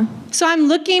 dievkalpojumā. So I'm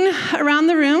looking around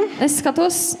the room, Es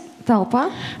skatos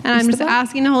telpā, and I'm just istabā,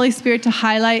 asking the Holy Spirit to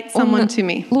highlight someone to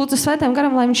me. lūdzu Svētajam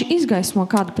Garam, lai viņš izgaismo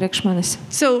kādu priekš manis.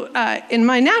 So in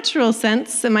my natural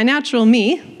sense, in my natural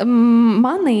me,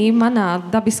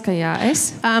 Manā dabiskajā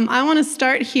I want to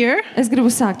start here, es gribu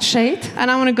sākt šeit,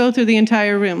 and I want to go through the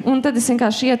entire room, un tad es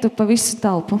vienkārši ietu pa visu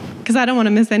telpu. because I don't want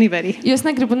to miss anybody. Jo es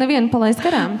negribu nevienu palaist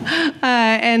garām,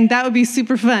 And that would be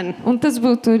super fun. un tas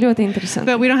būtu ļoti interesanti.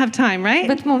 But we don't have time, right?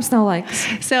 Bet mums nav laiks.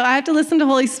 So I have to listen to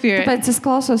Holy Spirit. Tāpēc es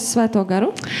klausos Svēto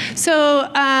Garu, So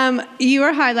you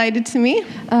are highlighted to me.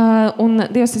 un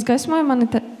Dievs izgaismoja mani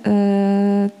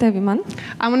tevi man.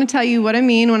 I want to tell you what I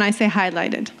mean when I say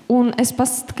highlighted. Un es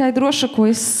paskaidrošu, ko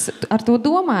es ar to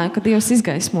domāju, kad Dievs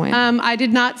izgaismoja. I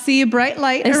did not see a bright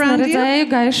light Es around you. neredzēju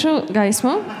gaišu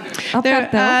gaismu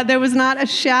apkārt tev. There was not a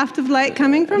shaft of light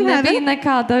coming from Nebija heaven.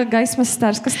 nekāda gaismas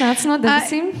stars, kas nāca no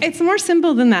debesīm. It's more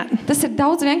simple than that, Tas ir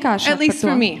daudz vienkāršāk at least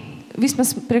par for to. me.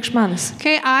 Vismaz priekš manis.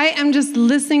 Okay, I am just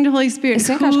listening to Holy Spirit. Es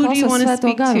Who vienkārši do you klausos want to Svēto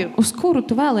speak Garu, to? uz kuru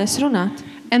tu vēlies runāt.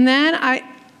 And then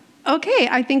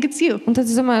I think it's you. Un tad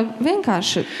es domāju,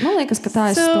 vienkārši, man liekas, ka tā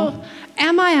esi So, tu.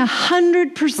 am I Vai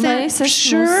 100% es esmu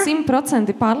sure?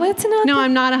 100% pārliecināta? No,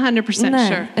 I'm not 100% Nē,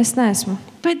 sure. es neesmu.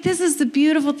 But this is the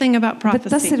beautiful thing about Bet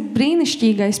tas prophecy. ir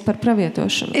brīnišķīgais par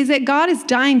pravietošanu. Is that God is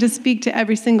dying to speak to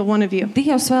every single one of you.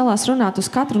 Dievs vēlās runāt uz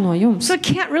katru no jums. So I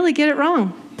can't really get it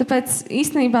wrong. Tāpēc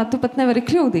īstenībā tu pat nevari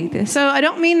kļūdīties. So I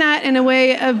don't mean that in a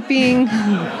way of being...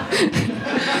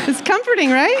 It's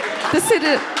comforting, right? Tas ir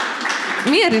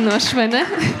mierinoši, vai ne?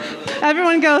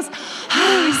 Everyone goes,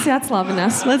 Visi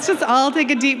atslābinās. let's just all take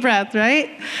a deep breath, right?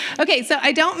 Okay, so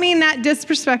I don't mean that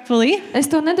disrespectfully. Es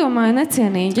to nedomāju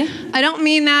necienīgi. I don't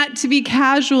mean that to be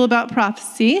casual about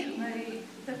prophecy.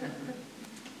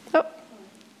 Oh,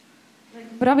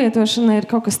 Pravietošana ir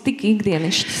kaut kas tik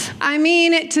ikdienišķs. I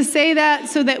mean it to say that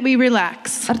so that we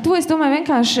relax. Ar to es domāju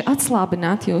vienkārši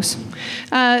atslābināt jūs.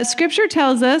 Scripture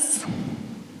tells us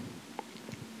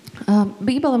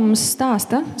Bībele mums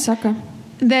stāsta, saka,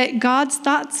 that God's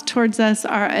thoughts towards us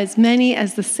are as many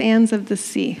as the sands of the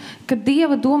sea. ka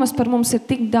Dieva domas par mums ir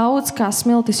tik daudz kā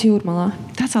smiltis jūrmalā.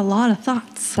 That's a lot of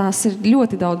thoughts. Tās ir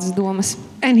ļoti daudz domas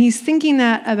And he's thinking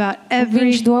that about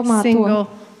every Viņš domā to single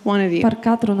one of you. par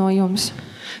katru no jums.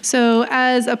 So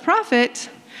as a prophet,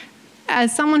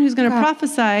 as someone who's going to Kā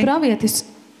prophesy, pravietis,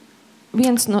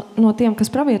 viens no tiem, kas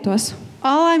pravietos,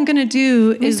 all I'm going to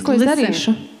do viss, is ko es darīšu,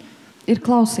 listen ir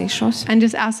klausīšos. and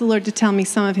just ask the Lord to tell me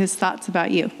some of his thoughts about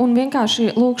you. Un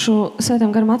vienkārši lūkšu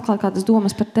Svētajam Garam atklāt kādas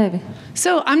domas par tevi.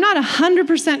 So I'm not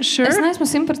 100% Es sure. neesmu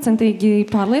 100%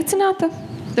 pārliecināta.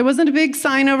 There wasn't a big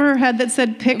sign over her head that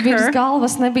said pick Virs her.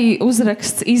 galvas nebija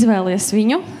uzraksts izvēlies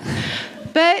viņu.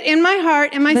 But in my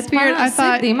heart, in my Bet spirit, manā I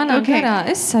thought, sirdī, manā okay. garā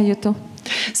es sajūtu.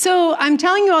 So I'm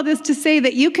telling you all this to say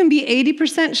that you can be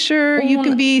 80% sure, you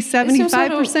can be Es jums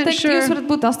varu 75% teikt, jūs sure. varat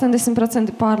būt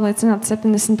 80% pārliecināti,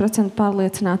 70%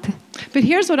 pārliecināti. But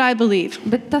here's what I believe.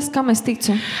 Bet tas, kam es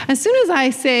ticu, As soon as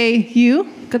I say you,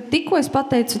 kad tikko es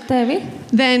pateicu tevi,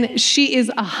 then she is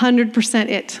 100%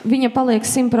 it. viņa paliek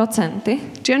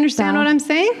 100%. Do you understand Tā. what I'm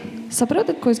saying?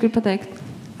 Saprotat, ko es gribu pateikt?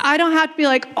 I don't have to be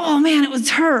like, oh man, it was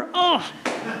her. Oh.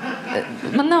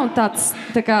 Man nav tāds,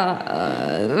 tā kā,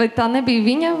 vai tā nebija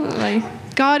viņa, vai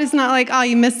God is not like, oh,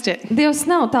 you missed it. Dievs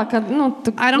nav tā, ka,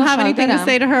 tu I don't have nošāvi anything to garām.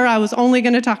 say to her. I was only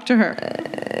going to talk to her.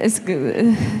 Es,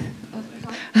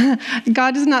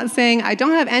 God is not saying, I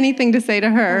don't have anything to say to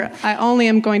her. I only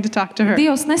am going to talk to her.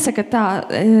 Dievs nesaka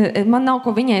tā, man nav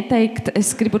ko viņai teikt,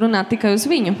 es gribu runāt tikai uz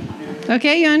viņu.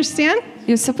 Okay, you understand?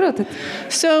 Jūs saprotat?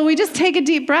 So we just take a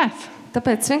deep breath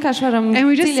Tāpēc vienkārši varam and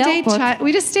we just dziļi elpot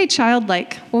we just stay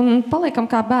childlike. un paliekam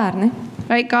kā bērni.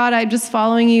 Right, God, I'm just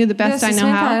following you the best Dievs, I es know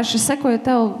how, vienkārši sekoju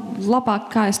tev labāk,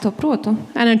 kā es to protu,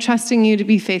 and I'm trusting you to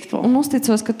be faithful. un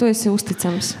uzticos, ka tu esi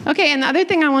uzticams. Okay, and the other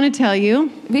thing I want to tell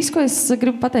you Viss, ko es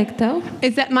gribu pateikt tev,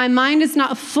 is that my mind is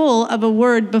not full of a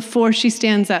word before she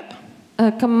stands up.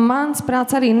 ka mans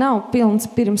prāts arī nav pilns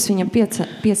pirms viņa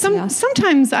pieceļās.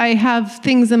 Sometimes I have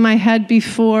things in my head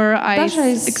before I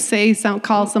Dažreiz-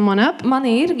 call someone up.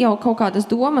 Manī ir jau kaut kādas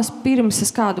domas pirms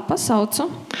es kādu pasaucu,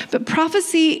 But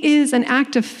prophecy is an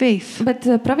act of faith. bet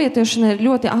pravietošana ir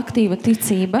ļoti aktīva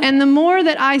ticība. And the more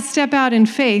that I step out in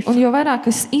faith, Un jo vairāk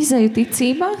es izeju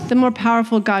ticībā, the more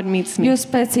powerful God meets me. jo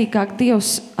spēcīgāk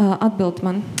Dievs atbild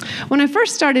man. When I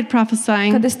first started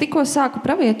prophesying, Kad es tikko sāku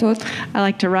pravietot, I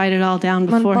like to write it all down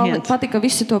man beforehand. patika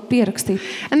visu to pierakstīt.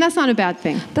 And that's not a bad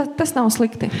thing. Tas nav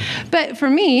slikti. But for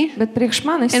me, Bet priekš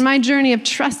manis in my journey of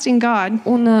trusting God,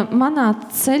 un manā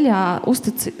ceļā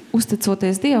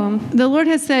uzticoties Dievam, the Lord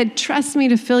has said, trust me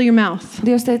to fill your mouth.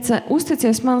 Dievs teica,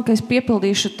 uzticies man, ka es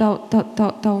piepildīšu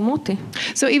tavu muti.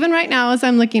 So even right now, as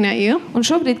I'm looking at you, Un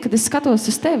šobrīd, kad es skatos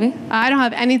uz tevi, I don't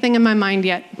have anything in my mind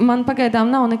yet. man pagaidām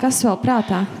nav nekas vēl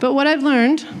prātā. But what I've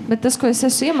learned, Bet tas, ko es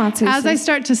esmu as I iemācījusies,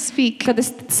 start to speak, kad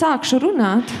es sākšu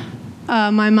runāt,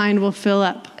 my mind will fill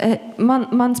up.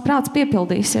 mans prāts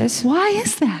piepildīsies. Why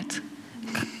is that?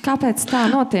 Kāpēc tā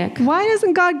notiek? Why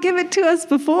doesn't God give it to us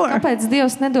before? Kāpēc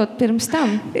Dievs nedod pirms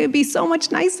tam? It would be so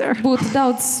much nicer. Būtu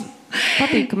daudz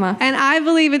patīkamāk. And I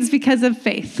believe it's because of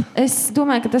faith. Es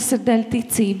domāju, ka tas ir dēļ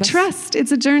ticības. Trust,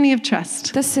 it's a journey of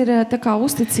trust. Tas ir tā kā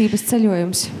uzticības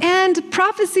ceļojums. And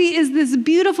prophecy is this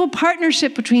beautiful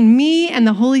partnership between me and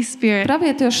the Holy Spirit.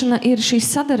 Pravietošana ir šī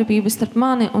sadarbība starp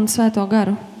mani un Svēto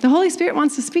Garu. The Holy Spirit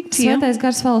wants to speak to you. Svētais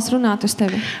Gars vēlas runāt uz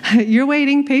tevi. You're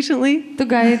waiting patiently. Tu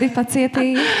gaidi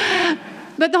pacietīgi,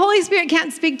 But the Holy Spirit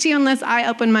can't speak to you unless I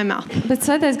open my mouth. bet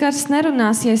Svētais Gars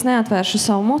nerunās, ja es neatvēršu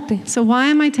savu muti. So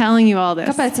why am I telling you all this?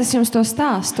 Kāpēc es jums to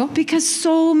stāstu? Because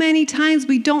so many times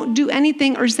we don't do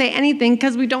anything or say anything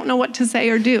because we don't know what to say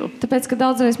or do. Tāpēc, ka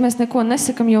daudzreiz mēs neko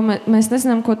nesakam, jo mēs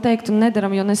nezinām, ko teikt un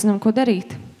nedaram, jo nezinām, ko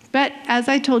darīt. But as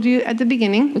I told you at the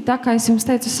beginning, Tā kā es jums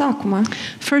teicu sākumā,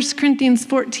 1 Corinthians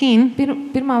 14,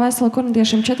 pirmā vēstule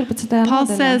Korintiešiem 14. Paul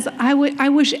nodaļā, says, I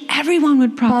wish everyone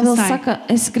would Pāvils prophesy. saka,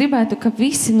 es gribētu, ka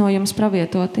visi no jums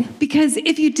pravietoti. Because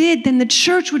if you did, then the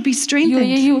church would be Jo, ja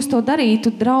strengthened. jūs to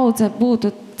darītu, draudze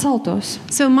būtu celtos.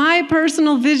 So my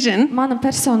personal vision, Mana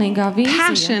personīgā vīzija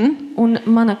passion, un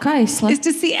mana kaisla is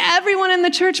to see everyone in the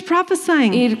church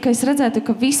prophesying. ir, ka es redzētu,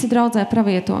 ka visi draudzē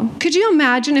pravieto. Could you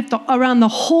imagine if around the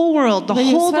whole world, the Vai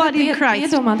jūs whole varat body of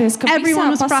Christ, iedomāties, ka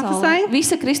everyone visā was pasaulē prophesying?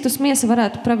 visa Kristus miesa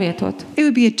varētu pravietot? It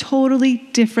would be a totally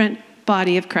different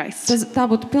body of Christ. Tā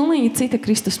būtu pilnīgi cita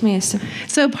Kristus miesa.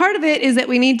 So part of it is that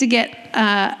we need to get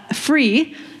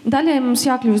free Daļai mums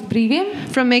jākļūst brīviem,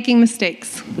 from making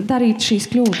mistakes. darīt šīs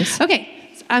kļūdas. Okay,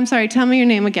 I'm sorry, tell me your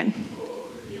name again.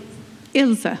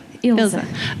 Ilza. Ilza.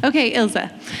 Okay, Ilza.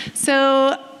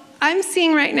 So I'm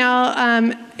seeing right now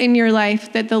in your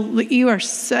life that you are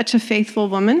such a faithful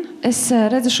woman. Es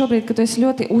redzu šobrīd, ka tu esi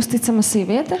ļoti uzticama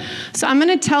sieviete. So I'm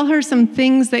going to tell her some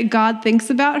things that God thinks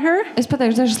about her. Es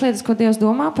pateikšu dažas lietas, ko Dievs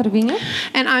domā par viņu,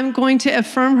 And I'm going to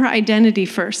affirm her identity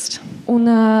first. un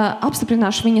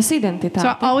apstiprināšu viņas So I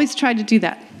identitāti. always try to do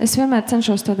that. Es vienmēr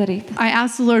cenšos to darīt. I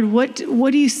ask the Lord,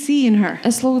 what do you see in her?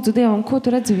 Es lūdzu Dievam, ko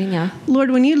tu redzi viņā? Lord,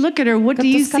 when you look at her, what Kad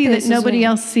do tu you see that skaties uz nobody viņu?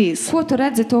 else sees? Ko tu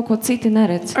redzi to, ko citi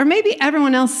neredz? Or maybe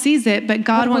everyone else sees it, but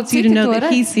God Varbūt wants you to citi know to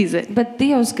that He redz, sees it. Bet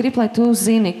Dievs grib, lai tu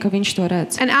zini, ka viņš to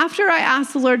redz. And after I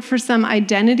ask the Lord for some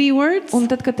identity words, Un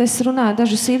tad, kad es runāju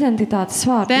dažus identitātes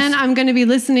then vārdus, I'm going to be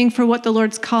listening for what the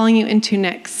Lord's calling you into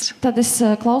next. tad es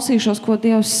klausīšos, ko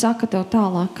Dievs saka tev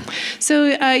tālāk. So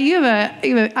you have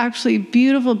a actually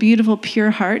beautiful, beautiful,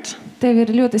 pure heart. Tev ir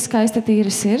ļoti skaista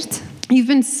tīra sirds. You've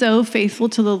been so faithful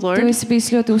to the Tu Lord. esi bijis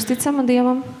ļoti uzticama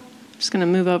Dievam. I'm just going to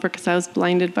move over because I was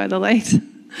blinded by the light,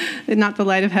 not the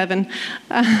light of heaven.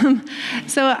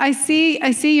 So I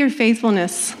see your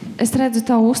faithfulness. Es redzu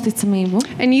tavu uzticamību.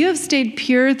 And you have stayed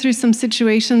pure through some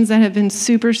situations that have been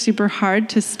super, super hard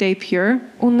to stay pure.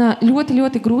 Un ļoti,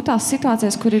 ļoti grūtās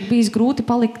situācijās, kur ir bijis grūti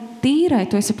palikt tīrai,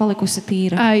 tu esi palikusi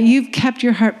tīra. You've kept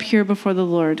your heart pure before the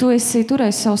Lord. Tu esi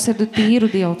turējis savu sirdi tīru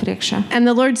Dievu priekšā. And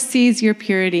the Lord sees your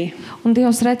purity. Un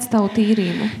Dievs redz tavu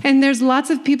tīrību. And there's lots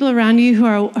of people around you who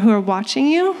are watching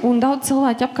you. Un daudz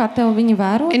cilvēku apkārt tev viņi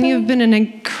vēro And tevi. you've been an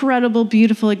incredible,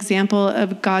 beautiful example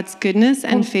of God's goodness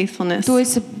and faithfulness. Tu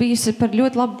esi bijusi par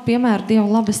ļoti labu piemēru Dieva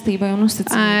labestībai un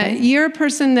uzticamībai. You're a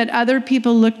person that other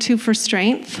people look to for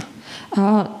strength.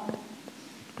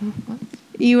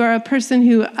 You are a person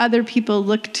who other people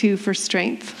look to for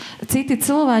strength. Citi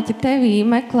cilvēki tevī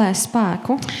meklē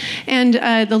spēku, And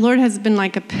the Lord has been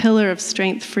like a pillar of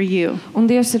strength for you. un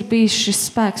Dievs ir bijis šis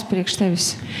spēks priekš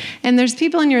tevis. And there's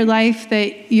people in your life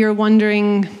that you're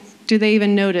wondering, do they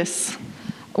even notice?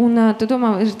 Un tu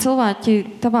domā, ir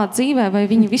cilvēki tavā dzīvē, vai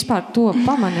viņi vispār to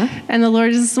pamana? And the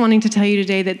Lord is wanting to tell you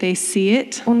today that they see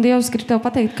it. Un Dievs grib tev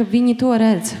pateikt, ka viņi to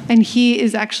redz. And He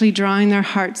is actually drawing their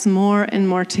hearts more and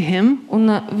more to Him Un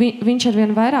viņš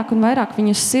arvien vairāk un vairāk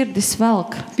viņus sirdis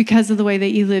velk because of the way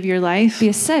that you live your life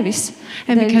pie sevis,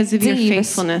 and dēļ because of your dzīves,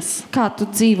 faithfulness. kā tu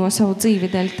dzīvo savu dzīvi,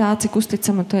 dēļ tā, cik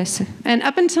uzticama tu esi. And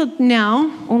up until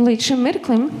now, Un līdz šim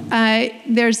mirklim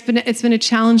it's been a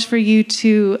challenge for you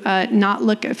to not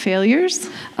look at failures.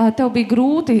 tev bija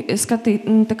grūti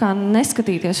tā kā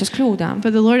neskatīties uz kļūdām.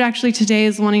 But the Lord actually today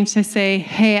is wanting to say,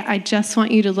 hey, I just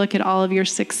want you to look at all of your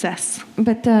success.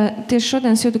 Bet tieši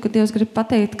šodien es jūtu, ka Dievs grib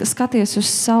pateikt, ka skaties uz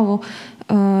savu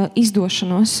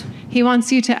izdošanos. He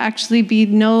wants you to actually be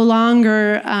no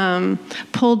longer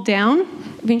pulled down.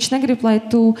 Viņš negrib, lai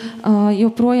tu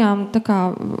joprojām tā kā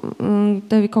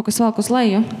tevi kaut kas velk uz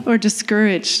leju, or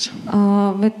discouraged.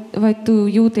 vai tu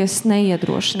jūties The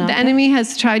neiedrošināti. enemy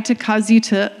has tried to cause you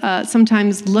to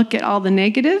sometimes look at all the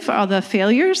negative, all the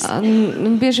failures,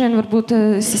 Bieži vien varbūt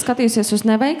esi skatījusies uz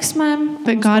neveiksmēm,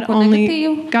 but uz kaut ko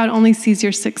negatīvu, God only sees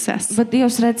your success. bet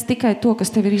Dievs redz tikai to,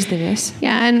 kas tev ir izdevies.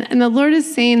 Yeah, and the Lord is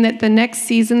saying that the next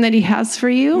season that He has for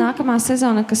you Nākamā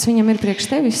sezona, kas viņam ir priekš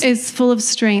tevis, is full of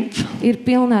strength ir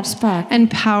pilna ar spēku. and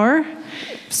power.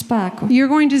 You're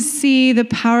going to see the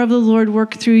power of the Lord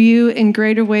work through you in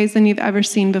greater ways than you've ever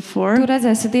seen before. Tu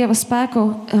redzēsi Dieva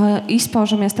spēku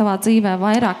izpaužamies tavā dzīvē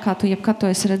vairāk, kā tu jebkad to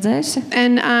esi redzējusi.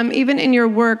 And even in your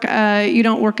work, you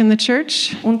don't work in the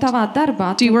church. Un tavā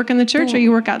darbā Do you work in the church or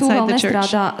you work outside the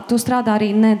church? Tu strādā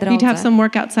arī You'd have nedraudzē. some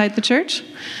work outside the church.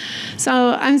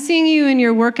 So I'm seeing you in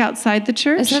your work outside the Es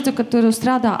church. redzu, ka tu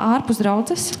strādā ārpus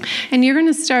draudzes. And you're going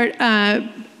to start,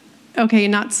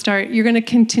 you're going to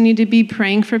continue to be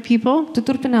praying for people. Tu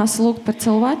turpināsi lūgt par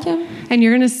cilvēkiem, And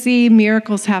you're going to see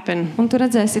miracles happen, un tu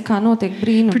redzēsi, kā notiek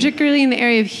brīnumi. particularly in the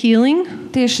area of healing.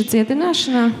 Tieši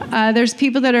dziedināšanā. There's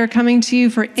people that are coming to you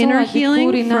for inner Cilvēki, healing,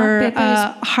 kuri nāk for pie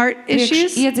tevis heart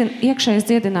issues. Iekšējas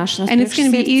dziedināšanas. And it's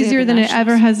going to be easier than it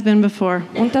ever has been before.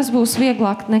 Un tas būs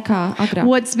vieglāk nekā agrāk.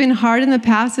 What's been hard in the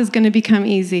past is going to become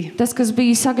easy. Tas, kas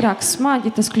bija agrāk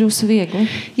smagi, tas kļūs viegli.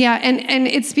 Yeah, and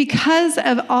it's because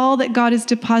of all that God has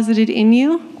deposited in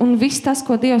you. Un viss tas,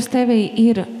 ko Dievs tevī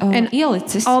ir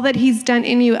ielicis, all that He's done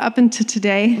in you up until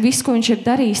today, viss, ko Viņš ir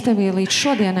darījis tevī līdz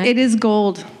šodienai, it is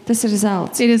gold. Tas ir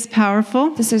zelts. It is powerful.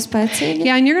 Tas ir spēcīgi.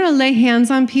 Yeah, and you're going to lay hands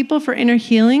on people for inner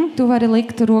healing. Tu vari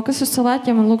likt rokas uz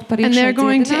cilvēkiem un lūgt par And they're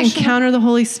going to encounter the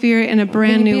Holy Spirit in a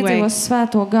brand new way. Viņi piedzīvos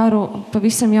Svēto Garu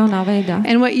pavisam jaunā veidā.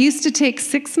 And what used to take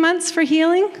 6 months for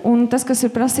healing, un tas, kas ir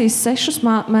prasījis 6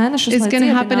 mēnešus, is going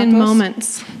to happen in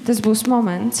moments. Tas būs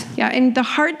moments. Yeah, and the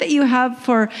heart that you have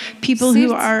for people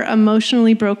who are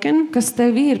emotionally broken, kas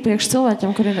tev ir priekš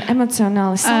cilvēkiem, kur ir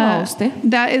emocionāli salauzti,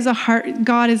 that is a heart.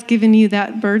 God has given you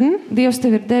that burden. Dievs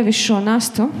tev ir devis šo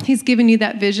nastu. He's given you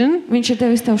that vision. Viņš ir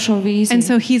devis tev šo vīziju. And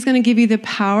so He's going to give you the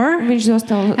power Viņš dos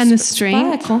tev and the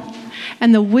strength spēku,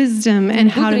 and the wisdom and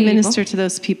how to gudrību, minister to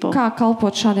those people. kā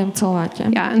kalpot šādiem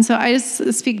cilvēkiem. Yeah, and so I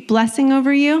just speak blessing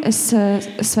over you. Es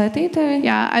svētīju tevi.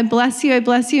 Yeah, I bless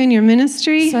you in your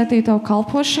ministry. Svētīju tavu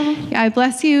kalpošanu. Yeah, I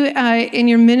bless you in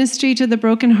your ministry to the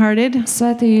brokenhearted.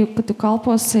 Svētīju, ka tu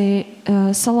kalposi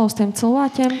salauztiem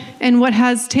cilvēkiem. And what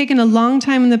has taken a long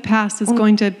time in the past is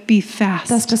going to be fast.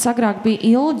 Tas, kas agrāk bija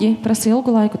ilgi, prasa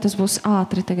ilgu laiku, tas būs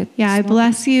ātri tagad. Yeah, I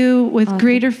bless you with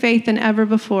greater faith than ever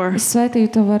before. Es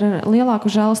svētīju tev ar lielāku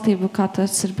žēlastību, kā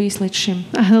tas ir bijis līdz šim.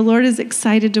 The Lord is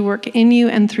excited to work in you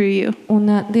and through you. Un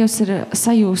Dievs ir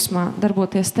sajūsmā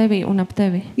darboties tevī un ap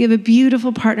tevi. You have a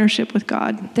beautiful partnership with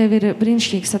God. Tev ir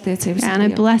brīnišķīgas attiecības ar And I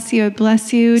Dievu.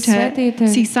 bless you to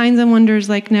see signs and wonders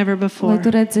like never before. Lai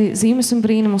tu redzi zīmes un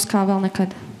brīnumus kā vēl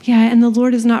nekad. Yeah, and the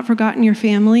Lord has not forgotten your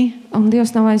family. Un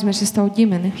Dievs nav aizmirsis tavu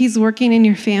ģimeni. He's working in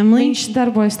your family. Viņš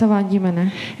darbojas tavā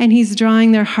ģimenē. And He's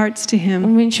drawing their hearts to Him.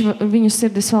 Un viņš viņu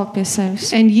sirdis velk pie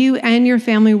sevis. And you and your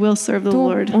family will serve the Tu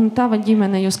Lord. un tava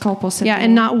ģimene jūs kalposiet. Yeah,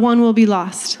 and not one will be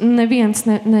lost. Neviens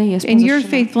neies And your pazušanā.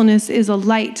 faithfulness is a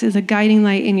light, is a guiding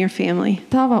light in your family.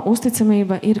 Tava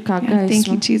uzticamība ir kā Yeah, thank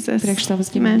you, gaisma Jesus. priekš tavas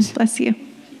Amen. ģimenes. Bless you.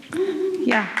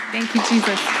 Yeah, thank you,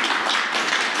 Jesus.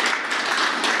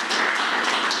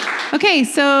 Okay,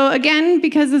 so again,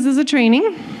 because this is a training,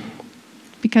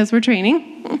 because we're training,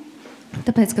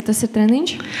 Tāpēc, ka tas ir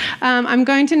treniņš, I'm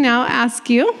going to now ask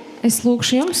you es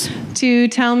lūkšu jums. to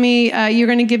tell me, you're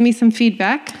going to give me some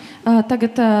feedback.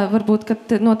 Tagad varbūt, ka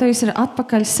no tevis ir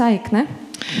atpakaļ saikne.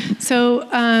 So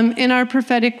in our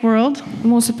prophetic world,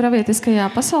 Mūsu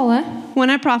pravietiskajā pasaulē, when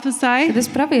I prophesy, kad es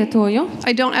pravietoju,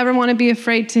 I don't ever want to be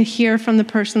afraid to hear from the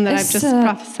person that I've es just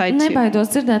prophesied to. nebaidos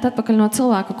dzirdēt atpakaļ no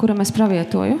cilvēka, kuram es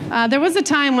pravietoju. There was a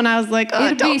time when I was like,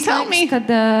 Ir don't bijis tell laiks, me. kad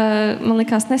man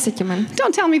likās nesiķi man.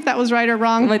 Don't tell me if that was right or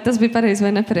wrong, Vai tas bija pareizi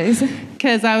vai nepareizi?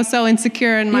 because I was so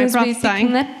insecure in my Jo es biju tik prophesying.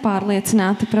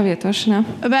 nepārliecināta pravietošanā.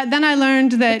 But then I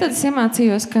learned Tad that es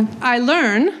iemācījos, ka I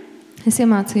learn, es I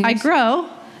iemācījos, grow,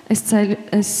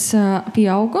 es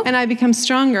pieaugu, and I become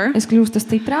stronger es kļūstu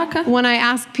stiprāka. when I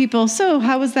ask people, so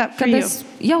how was that for Kad you? es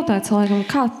jautāju cilvēkam,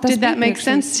 kā tas Did that bija make priekš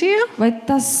sense tevis? to you? Vai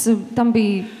tam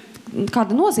bija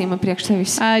kāda nozīme priekš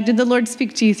tevis? Did the Lord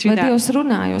speak to you through Vai that? Dievs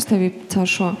runāja uz tevi caur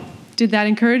šo? Did that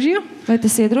encourage you? Vai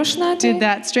tas iedrošināja Did tevi?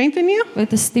 that strengthen you? Vai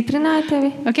tas stiprināja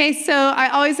tevi? Okay, so I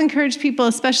always encourage people,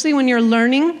 especially when you're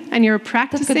learning and you're Tad,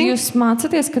 kad practicing, jūs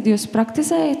mācāties, kad jūs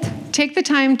praktizējat, take the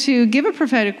time to give a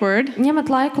prophetic word ņemat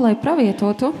laiku, lai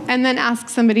pravietotu, and then ask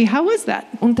somebody, how was that?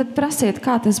 un tad prasiet,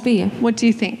 kā tas bija. What do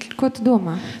you think? Ko tu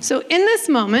domā? So in this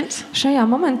moment, Šajā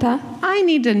momentā I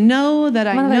need to know that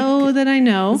I Man know that I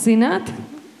know zināt,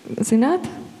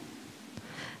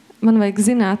 man vajag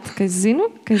zināt, ka es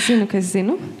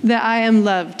zinu, that I am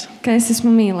loved, ka es esmu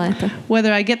mīlēta.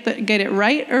 whether I get it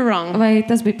right or wrong. Vai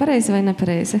tas bija pareizi vai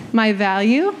nepareizi? My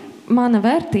value, Mana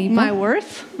vērtība, my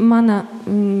worth mana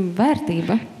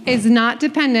vērtība is not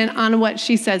dependent on what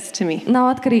she says to me.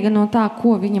 nav atkarīga no tā,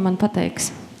 ko viņa man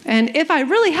pateiks. And if I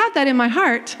really have that in my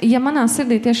heart, Ja manā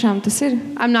sirdī tiešām tas ir,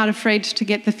 I'm not afraid to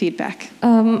get the feedback.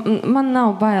 man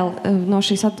nav bail no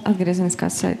šīs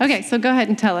atgriezeniskās saites. Okay, so go ahead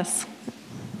and tell us.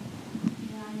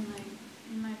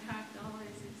 In my heart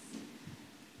always is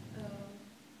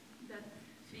that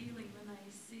feeling when I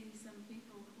see some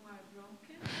people who are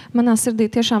broken. Manā sirdī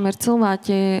tiešām ir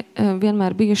cilvēki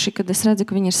vienmēr bijuši, kad es redzu,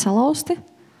 ka viņi ir salauzti,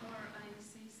 Or I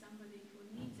see somebody who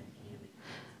needs a healing,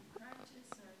 crutches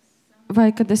or something.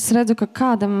 vai kad es redzu, ka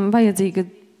kādam vajadzīga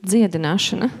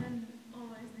dziedināšana. Then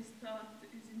always this thought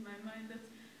is in my mind that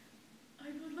I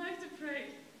would like to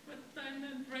pray, but I'm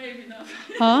not brave enough.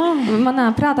 Oh, Manā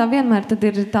prātā vienmēr tad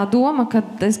ir tā doma, ka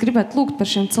es gribētu lūgt par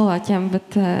šiem cilvēkiem,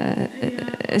 bet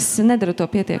es nedaru to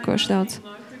pietiekoši daudz.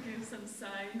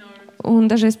 Un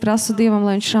dažreiz prasu Dievam,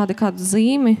 lai viņš rāda kādu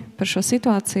zīmi par šo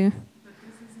situāciju.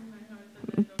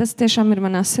 Tas tiešām ir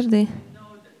manā sirdī.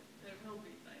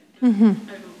 Un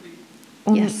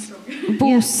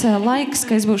būs laiks,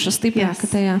 ka es būšu stiprāka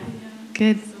tajā.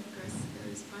 Good.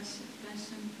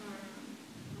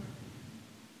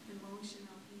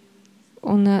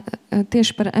 Un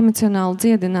tieši par emocionālu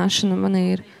dziedināšanu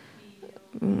mana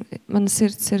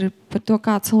sirds ir par to,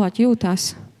 kā cilvēki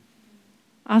jūtās.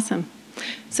 Awesome.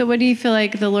 So what do you feel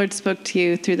like the Lord spoke to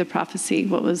you through the prophecy?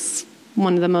 What was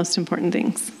one of the most important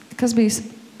things? Kas bija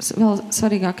vēl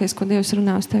svarīgākais, ko Dievs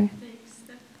runā uz tevi? Take a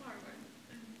step forward.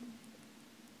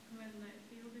 When I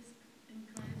feel this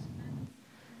encouragement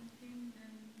from him,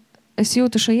 then Es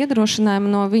jūtu šo iedrošinājumu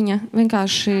no viņa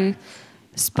vienkārši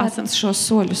spēt šos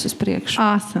soļus uz priekšu.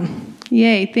 Awesome.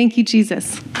 Yay. Thank you,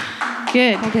 Jesus.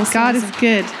 Good. Paldies, God is Jēzu.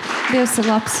 good. Dievs ir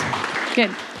labs.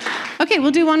 Good. Okay,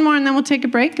 we'll do one more and then we'll take a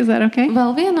break. Is that okay?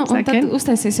 Vēl vienu, un that tad good?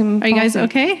 uztaisīsim Are you guys pauzi.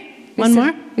 okay? One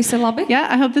more? Viss ir labi? Yeah,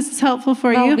 I hope this is helpful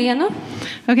for Vēl you. vienu.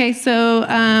 Okay, so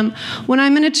when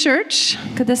I'm in a church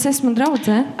Kad es esmu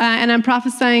draudzē, and I'm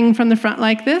prophesying from the front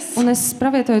like this, un es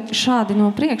pravietoju šādi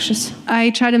no priekšas, I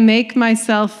try to make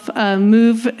myself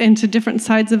move into different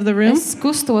sides of the room. es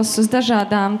kustos uz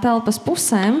dažādām telpas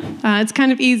pusēm. It's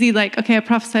kind of easy, like, okay, I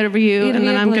prophesied over you, Ir and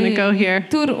then I'm going to viegli go here.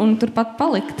 tur un turpat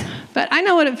palikt. But I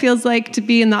know what it feels like to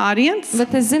be in the audience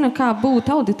Bet es zinu, kā būt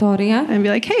auditorijā. and be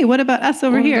like, hey, what about us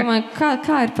over Un here? domāju,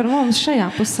 kā ir par mums šajā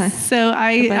pusē. So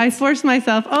I force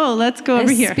myself, oh, let's go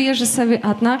over Es here. spiežu sevi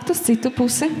atnākt uz citu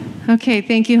pusi. Okay,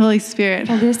 thank you, Holy Spirit.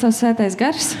 Paldies, Tev, Svētais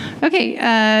Gars. Okay,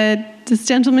 this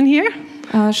gentleman here.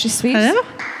 Šis vīrs. Hello?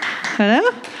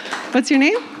 Hello? What's your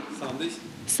name?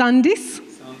 Sandis.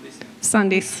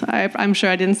 Sandis. I'm sure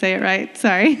I didn't say it right.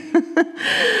 Sorry.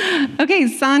 Okay,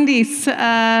 Sandis.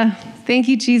 Thank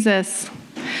you, Jesus.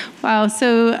 Wow.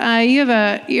 So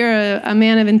you're a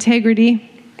man of integrity.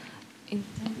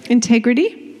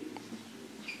 Integrity.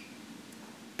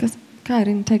 Kā ir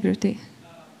integrity?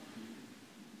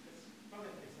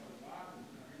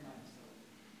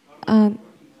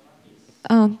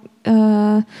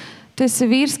 Tu esi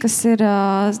vīrs, kas ir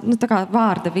tā kā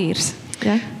vārda vīrs.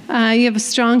 Ja? You have a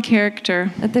strong character,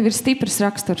 Tev ir stiprs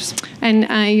raksturs. and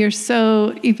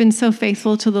you've been so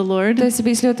faithful to the Lord. Tu esi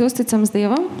bijis ļoti uzticams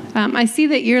Dievam. I see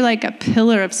that you're like a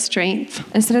pillar of strength.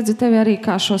 Es redzu tevi arī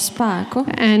kā šo spēku.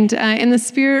 And in the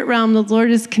spirit realm, the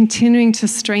Lord is continuing to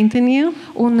strengthen you.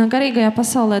 Un garīgajā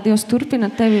pasaulē Dievs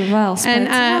turpina tevi vēl And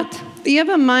spēcināt. you have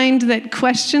a mind that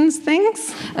questions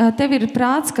things. Tev ir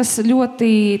prāts, kas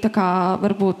ļoti tā kā,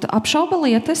 varbūt apšauba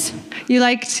lietas. You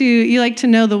like to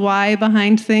know the why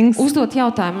behind things. Uzdot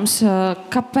jautājumus,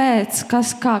 kāpēc,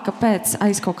 kāpēc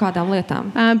aiz kaut kādām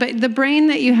lietām. But the brain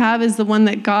that you have is the one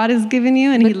that God has given you,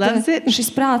 and He loves it.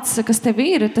 Šis prāts, kas tev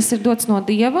ir, tas ir dots no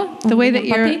Dieva. The Un way viņam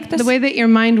patīk tas. the way that your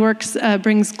mind works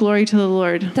brings glory to the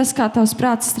Lord. Tas, kā tavs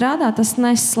prāts strādā, tas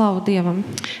nes slavu Dievam.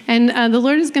 And the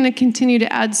Lord is going to continue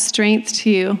to add strength to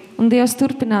you. Un Dievs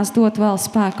turpinās dot vēl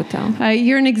spēku tev.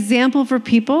 You're an example for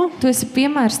people Tu esi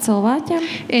piemērs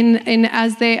cilvēkiem, in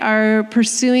as they are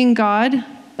pursuing God.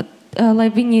 lai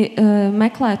viņi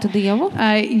meklētu Dievu.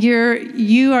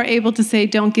 You are able to say,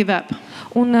 "Don't give up."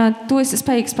 Un tu esi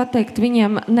spējīgs pateikt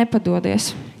viņiem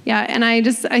nepadodies. Yeah, and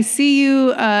I see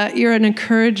you. You're an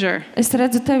encourager. Es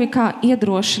redzu tevi kā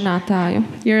iedrošinātāju.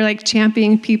 You're like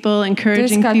championing people, Tu esi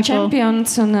encouraging kā people.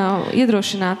 čempions un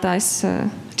iedrošinātājs.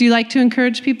 Do you like to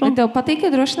encourage people? Vai tev patīk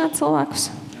iedrošināt cilvēkus?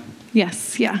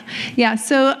 Yes, yeah.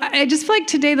 So I just feel like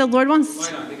today the Lord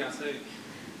wants.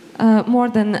 More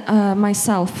than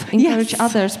myself. Encourage Yes.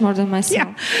 others more than myself.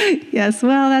 Yes,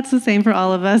 well, that's the same for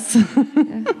all of us.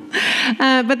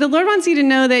 But the Lord wants you to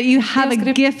know that you have a Dievs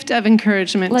grib- gift of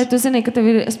encouragement. Lai tu zini, ka tev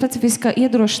ir specifiska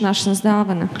iedrošināšanas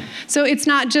dāvana. So it's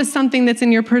not just something that's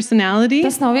in your personality,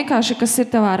 Tas nav vienkārši, kas ir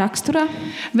tavā raksturā,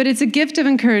 but it's a gift of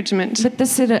encouragement. bet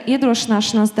tas ir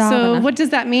iedrošināšanās So dāvana. what does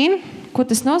that mean? Ko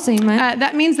tas nozīmē?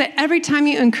 That means that every time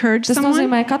you encourage Tas someone,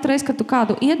 nozīmē, ka katru reizi, kad tu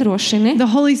kādu iedrošini, the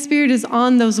Holy Spirit is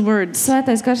on those words,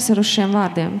 Svētais Gars ir uz šiem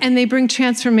vārdiem. and they bring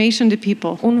transformation to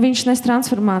people. Un viņš nes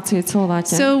transformāciju cilvēkiem.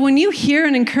 So when you hear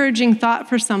an encouraging thought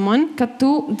for someone, Kad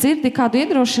tu dzirdi kādu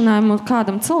iedrošinājumu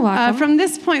kādam cilvēkam, from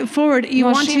this point forward, you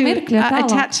No want šī to mirkļa tālāk.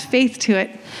 attach faith to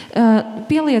it,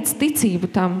 pieliec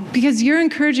ticību tam, because your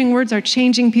encouraging words are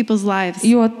changing people's lives.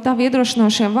 jo tavi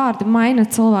iedrošinošie vārdi maina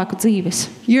cilvēku dzīves.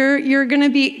 You're going to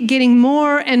be getting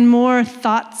more and more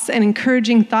thoughts and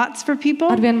encouraging thoughts for people.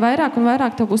 Arvien vairāk un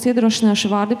vairāk tev būs iedrošinājuši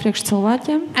vārdi priekš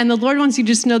cilvēkiem. And the Lord wants you to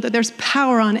just know that there's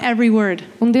power on every word.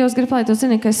 Un Dievs grib, lai tu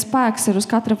zini, ka spēks ir uz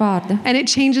katra vārda. And it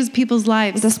changes people's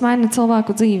lives. Tas maina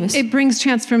cilvēku dzīves. It brings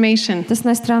transformation. Tas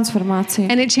nes transformāciju.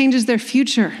 And it changes their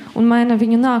future. Un maina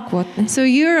viņu nākotni. So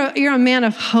you're a man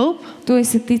of hope. Tu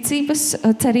esi ticības,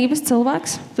 cerības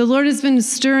cilvēks. The Lord has been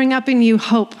stirring up in you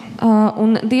hope.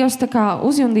 Un Dievs tā kā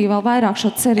uzjundīja vēl vairāk šo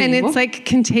cerību. And it's like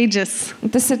contagious.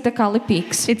 Tas ir tā kā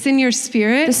lipīgs. It's in your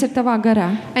spirit. Tas ir tavā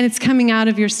garā. And it's coming out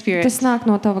of your spirit. Tas nāk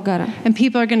no tava gara. And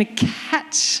people are going to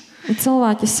catch. Un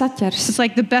cilvēki saķers. It's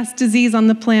like the best disease on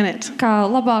the planet. Kā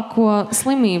labāko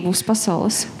slimību uz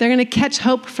pasaules. They're going to catch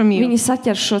hope from you. Viņi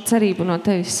saķer šo cerību no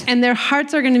tevis. And their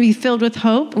hearts are going to be filled with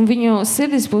hope. Un viņu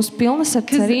sirdis būs pilnas ar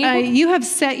cerību. You have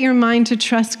set your mind to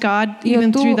trust God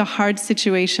even through the hard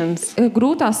situations.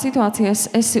 Grūtās situācijās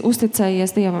esi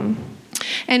uzticējies Dievam.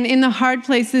 And in the hard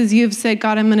places you have said,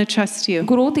 God, I'm going to trust you.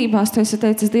 Grūtībās tu esi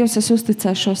teicis, Dievs, es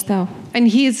uzticēšos tev. And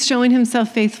he is showing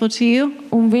himself faithful to you.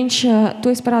 Un tu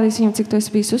esi parādījis viņam, cik tu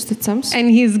esi bijis uzticams.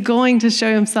 And he is going to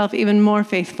show himself even more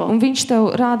faithful. Un viņš tev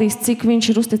rādīs, cik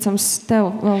viņš ir uzticams tev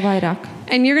vēl vairāk.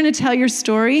 And you're going to tell your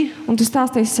story. Un tu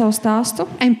stāstīsi savu stāstu.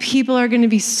 And people are going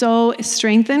to be so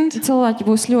strengthened. Cilvēki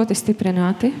būs ļoti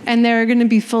stiprināti. And they're going to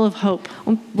be full of hope.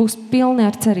 Un būs pilni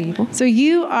ar cerību. So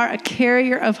you are a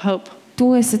carrier of hope. Tu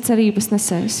esi cerības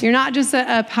nesējs. You're not just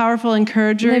a powerful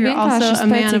encourager, you're also a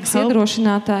man of hope.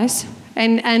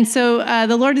 And so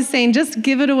the Lord is saying, just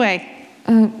give it away.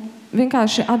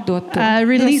 Vienkārši atdot to.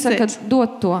 Release saka, it.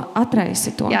 Dot to,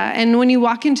 atraisi to. Yeah, and when you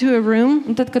walk into a room,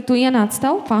 Un tad, kad tu ienāc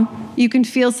telpā, you can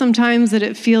feel sometimes that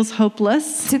it feels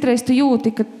hopeless. Citreiz tu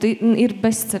jūti, ka ir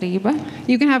bezcerība.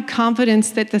 You can have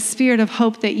confidence that the spirit of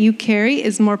hope that you carry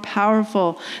is more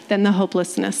powerful than the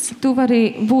hopelessness. Tu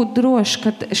vari būt drošs,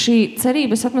 ka šī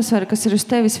cerības atmosfēra, kas ir uz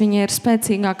tevis, viņa ir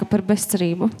spēcīgāka par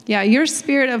bezcerību. Yeah, your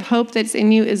spirit of hope that's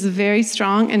in you is very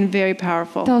strong and very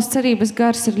powerful. Tavs cerības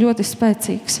gars ir ļoti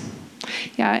spēcīgs.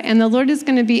 Yeah, and the Lord is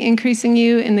going to be increasing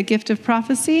you in the gift of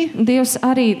prophecy. Dievs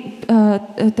arī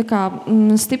tā kā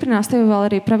stiprinās tevi vēl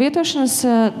arī pravietošanas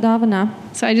dāvanā.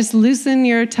 So I just loosen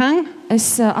your tongue.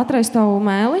 Es atraisu tavu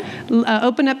mēli.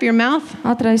 Open up your mouth.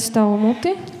 Atraisu tavu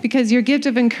muti. Because your gift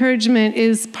of encouragement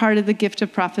is part of the gift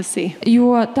of prophecy.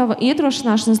 Jo tava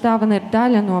iedrošināšanas dāvana ir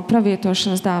daļa no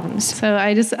pravietošanas dāvanas. So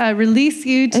I just release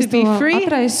you to be free. Es to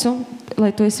atraisu,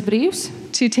 lai tu esi brīvs.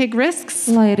 To take risks.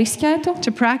 Lai riskētu.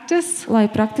 To practice. Lai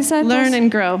praktizētos. Learn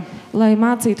and grow. Lai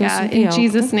mācītos un pieaugtu. In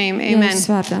Jesus' name, amen. Jēzus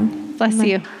vārdā. Bless Amen.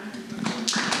 you.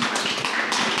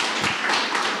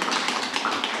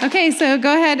 Okay, so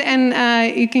go ahead and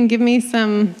you can give me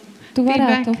some Tu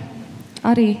feedback. varētu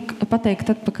arī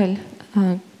pateikt atpakaļ.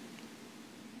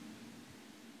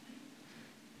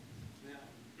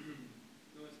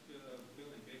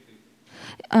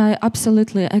 I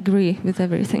absolutely agree with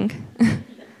everything.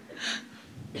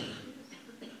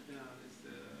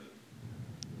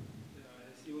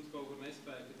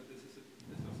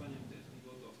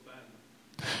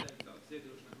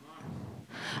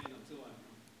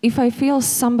 If I feel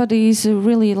somebody is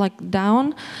really like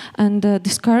down and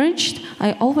discouraged,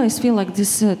 I always feel like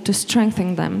this to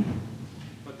strengthen them.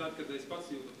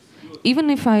 Even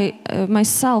if I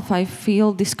myself I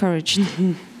feel discouraged.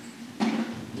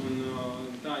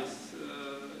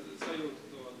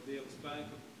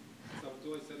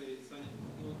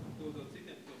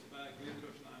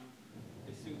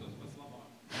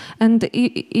 And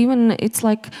even it's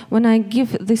like when I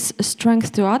give this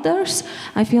strength to others,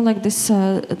 I feel like this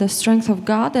the strength of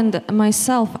God, and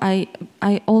myself I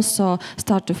also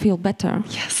start to feel better.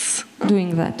 Yes.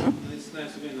 Doing that.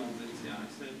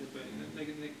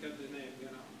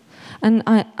 And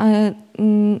I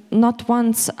not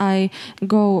once I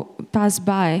go pass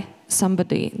by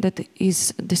somebody that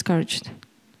is discouraged.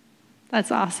 That's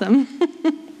awesome.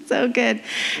 So good.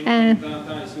 And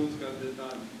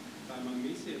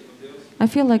I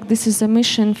feel like this is a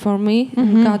mission for me,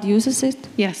 and God uses it.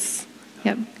 Yes.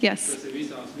 Yep. Yes.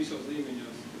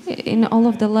 In all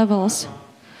of the levels,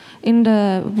 in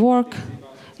the work,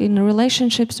 in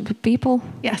relationships with people.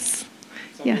 Yes.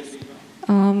 Yes.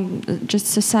 Just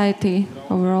society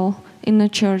overall, in the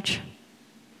church.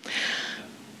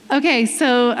 Okay,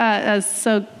 so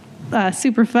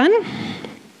super fun,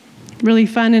 really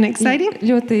fun and exciting.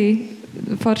 Ļoti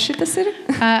forši tas ir.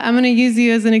 I'm going to use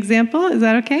you as an example. Is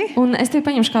that okay? Un es tevi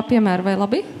paņemšu kā piemēru, vai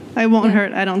labi? I won't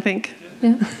hurt, I don't think.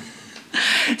 Yeah.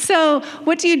 So,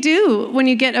 what do you do when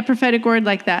you get a prophetic word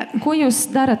like that? Ko jūs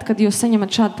darat, kad jūs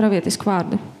saņemat šādu pravietisku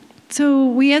vārdu? So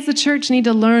we as a church need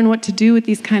to learn what to do with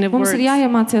these kind of Mums words. ir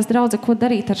jāiemācās, draudze, ko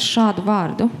darīt ar šādu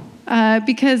vārdu.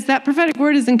 Because that prophetic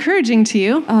word is encouraging to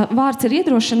you. Vārds ir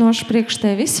iedrošinošs priekš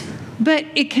tevis. But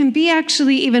it can be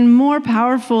actually even more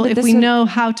powerful if we know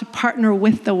how to partner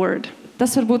with the word.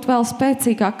 Tas var būt vēl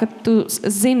spēcīgāk, kad tu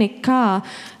zini, kā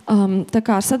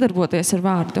sadarboties ar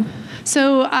vārdu.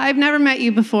 So I've never met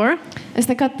you before. Es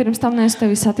nekad pirms tam neesmu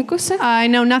tevi satikusi. I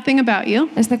know nothing about you.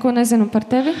 Es neko nezinu par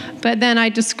tevi. But then I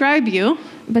describe you.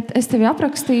 Bet es tevi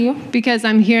aprakstīju. Because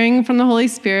I'm hearing from the Holy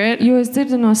Spirit. Jo es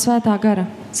dzirdu no Svētā Gara.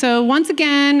 So once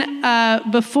again,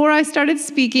 before I started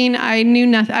speaking, I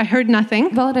heard nothing.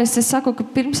 Vēlreiz es saku, ka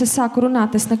pirms es sāku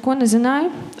runāt, es neko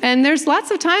nezināju. And there's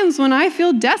lots of times when I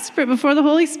feel desperate before the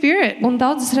Holy Spirit. Un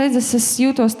daudzas reizes es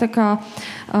jūtos tā kā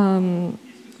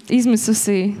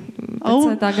izmisusi pēc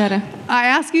Svētā Gara. I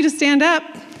ask you to stand up.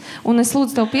 Un es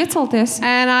lūdzu tev piecelties.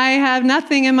 And I have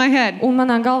nothing in my head. Un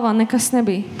manā galvā nekas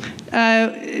nebija.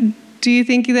 Do you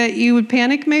think that you would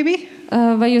panic maybe?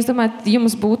 Vai jūs domājat,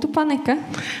 jums būtu panika?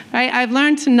 Right? I've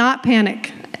learned to not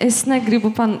panic. Es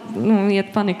negribu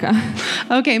iet panikā.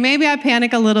 Okay, maybe I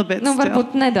panic a little bit still.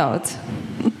 Varbūt nedaudz.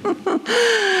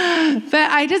 But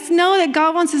I just know that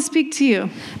God wants to speak to you.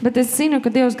 Bet es zinu, ka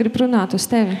Dievs grib runāt uz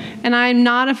tevi. And I'm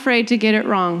not afraid to get it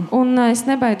wrong. Un es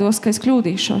nebaidos, ka es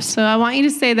kļūdīšos. So I want you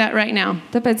to say that right now.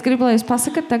 Tāpēc gribu, lai jūs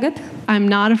pasakat tagad. I'm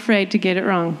not afraid to get it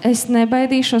wrong. Es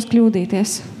nebaidīšos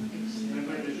kļūdīties.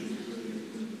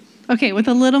 Okay, with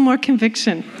a little more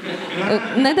conviction.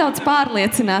 Nedaudz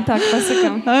pārliecinātāk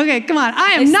pasakam. Okay, come on.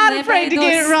 I am not afraid to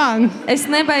get it wrong. Es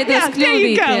nebaidos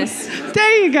kļūdīties.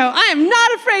 There you go. I am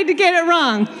not afraid to get it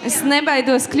wrong. Es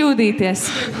nebaidos kļūdīties.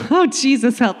 Oh,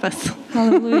 Jesus, help us.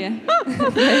 Hallelujah.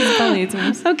 Palīdz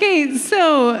mums. Okay,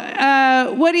 so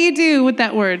what do you do with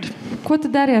that word? Ko tu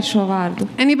dari ar šo vārdu?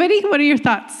 Anybody? What are your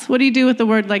thoughts? What do you do with a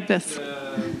word like this?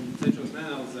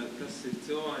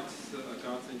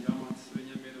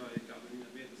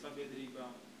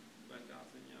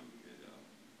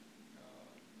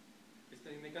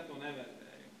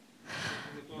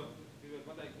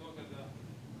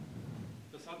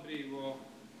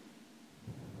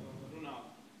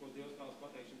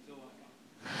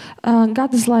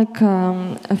 God is like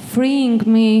freeing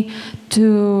me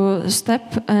to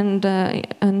step and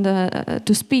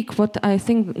to speak what I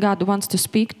think God wants to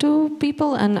speak to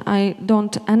people, and I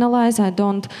don't analyze. I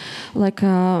don't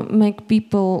make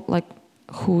people like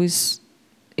who is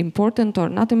important or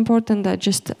not important.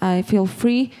 I feel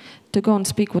free to go and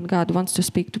speak what God wants to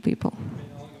speak to people.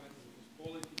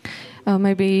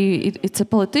 Maybe it's a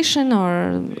politician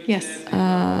or yes,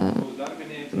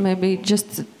 maybe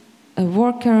just a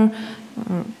worker,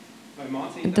 or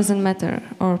it doesn't matter,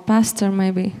 or pastor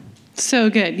maybe. So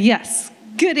good. Yes.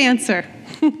 Good answer.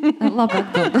 I love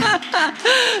that.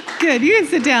 Good. You can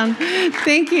sit down.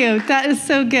 Thank you. That is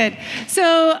so good.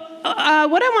 So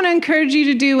what I want to encourage you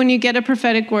to do when you get a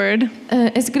prophetic word.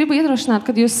 Es gribu iedrošināt,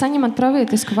 kad jūs saņemat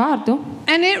pravietisku vārdu.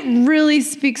 And it really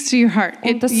speaks to your heart.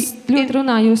 Tas ļoti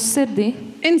runā jūsu sirdī.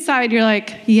 Inside you're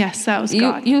like, yes, that was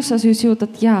God. Jūs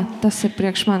jūtat, jā, tas ir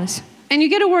priekš manis. And you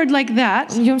get a word like that.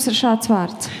 Jums ir šāds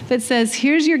vārds. That says,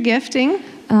 here's your gifting.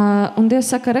 Un Dievs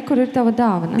saka, re, kur ir tava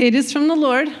dāvana. It is from the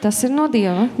Lord. Tas ir no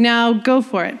Dieva. Now go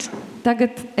for it.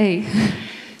 Tagad ej.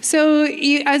 So,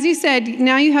 as you said,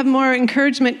 now you have more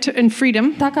encouragement and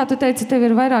freedom. Tā kā tu teici, tev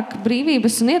ir vairāk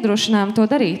brīvības un iedrošinājumu to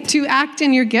darīt. To act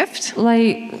in your gift.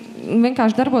 Lai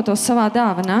vienkārši darbotos savā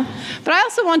dāvanā. But I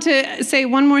also want to say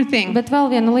one more thing. Bet vēl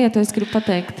vienu lietu es gribu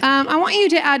pateikt. I want you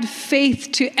to add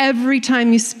faith to every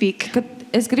time you speak. Kad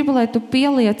es gribu, lai tu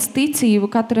pieliec ticību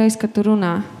katru reizi, kad tu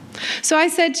runā. So I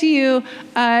said to you,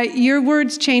 your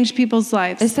words change people's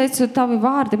lives. Es teicu, tavi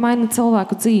vārdi maina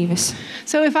cilvēku dzīves.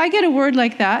 So if I get a word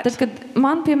like that, tad, kad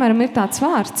man, piemēram, ir tāds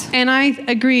vārds, and I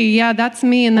agree, yeah, that's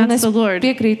me and that's the Lord.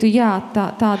 Piekrītu, jā,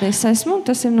 tāda es esmu,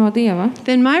 tas ir no Dieva.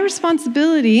 Then my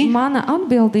responsibility, mana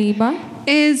atbildība,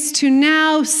 is to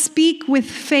now speak with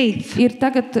faith. Ir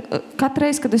tagad,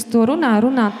 katreiz, kad es to runāju,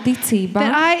 runāt ticībā.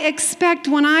 That I expect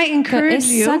when I encourage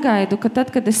you, es sagaidu, ka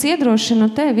tad, kad es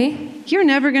iedrošinu tevi, you're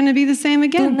never going to be the same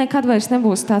again. Tu nekad vairs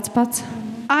nebūsi tāds pats.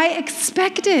 I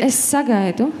expect it. Es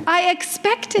sagaidu. I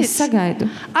expect it. Es sagaidu.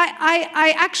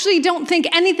 I actually don't think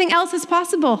anything else is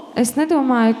possible. Es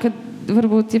nedomāju, ka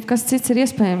varbūt jebkas cits ir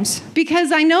iespējams.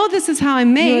 Because I know this is how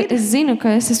I'm made. Jo es zinu, ka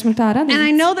es esmu tā radīts. And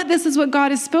I know that this is what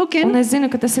God has spoken. Un es zinu,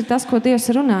 ka tas ir tas, ko Dievs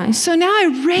ir runājis. So now I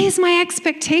raise my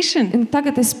expectation. Un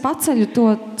tagad es paceļu to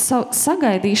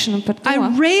sagaidīšanu par to. I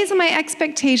raise my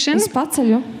expectation. Es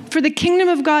paceļu. For the kingdom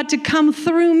of God to come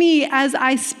through me as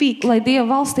I speak. Lai Dieva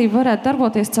valstība varētu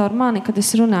darboties caur mani, kad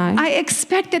es runāju. I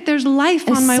expect that there's life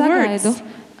on my words.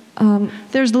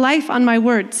 There's life on my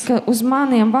words. ka uz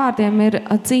maniem vārdiem ir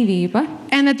dzīvība,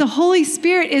 And that the Holy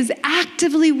Spirit is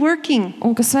actively working.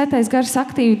 un ka Svētais Gars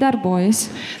aktīvi darbojas.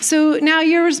 So now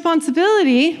your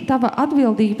responsibility, Tava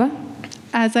atbildība,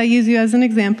 as I use you as an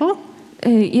example.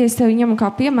 ja es tevi ņemu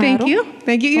kā piemēru,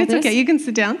 Thank you. It's Paldies. okay. You can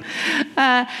sit down.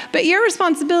 But your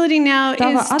responsibility now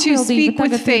tava is to speak atbildība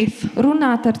with tagad ir faith.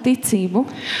 runāt ar ticību.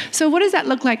 So what does that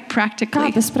look like Kā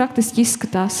practically? tas praktiski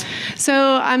izskatās? So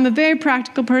I'm a very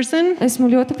practical person.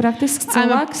 Esmu ļoti praktisks I'm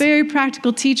a cilvēks, very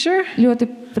practical teacher. ļoti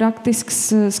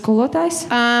praktisks skolotājs.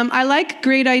 I like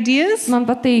great ideas, Man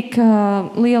patīk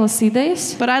lielas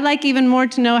idejas, but I like even more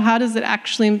to know how does it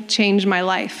actually change my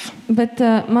life. bet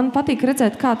man patīk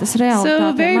redzēt, kā tas So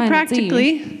realitātē very maina dzīvi.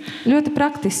 practically, Ļoti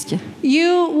praktiski.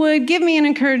 you would give me an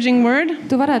encouraging word,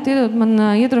 Tu varētu iedot man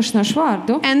iedrošinošu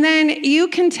vārdu, and then you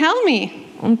can tell me,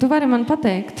 un tu vari man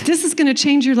pateikt, this is going to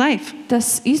change your life.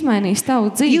 tas izmainīs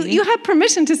tavu You dzīvi. have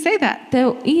permission to say that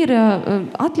Tev ir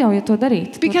atļauja to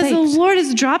darīt. To because the teikt. Lord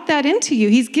has dropped that into you.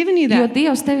 He's given you Jo that.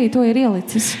 Dievs tevī to ir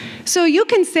ielicis. So you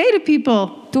can say to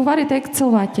people, Tu vari teikt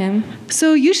cilvēkiem,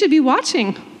 so you should be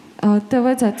watching tev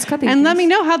vajadzētu and let me skatīties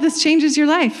know how this changes your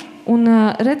life. un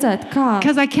redzēt, kā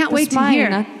 'Cause I can't wait tas to hear.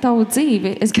 maina tavu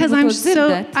dzīvi. Es Because gribu to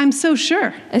dzirdēt. I'm so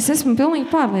sure. Es esmu pilnīgi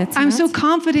I'm so pārliecināts.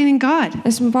 confident in God.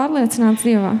 Esmu pārliecināts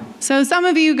Dievā. So some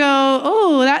of you go,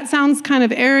 oh, that sounds kind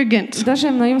of arrogant.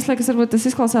 Dažiem no jums liekas, varbūt tas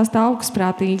izklausās tā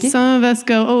augstprātīgi. Some of us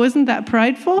go, oh, isn't that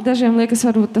prideful? Dažiem liekas,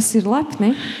 varbūt tas ir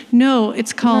lepni. No,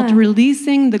 it's called Nē.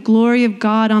 releasing the glory of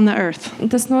God on the earth.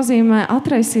 Tas nozīmē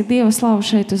atraisīt Dieva slavu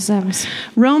šeit uz zemes.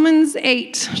 Romans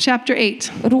 8, chapter 8.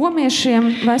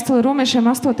 Vēstule Romiešiem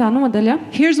 8. nodaļa,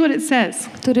 Here's what it says.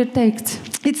 tur ir teikts,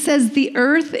 It says the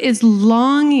earth is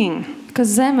longing. ka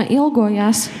zeme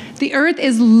ilgojās, The earth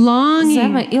is zeme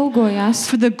longing ilgojās,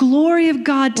 for the glory of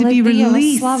God to lai be Dieva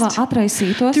released slava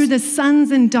atraisītos through the sons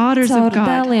and daughters caur of God.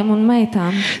 dēliem un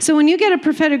meitām. So when you get a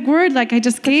prophetic word like I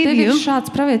just gave Tev ir you,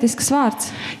 šāds pravietisks vārds.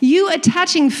 you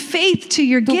attaching faith to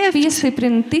your Tu gift,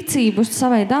 piestiprini ticību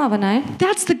savai dāvanai,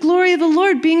 that's the glory of the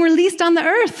Lord being released on the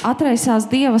earth. atraisās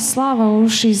Dieva slava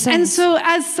uz šīs And zemes. so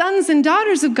as sons and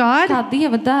daughters of God, Kā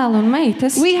Dieva dēli un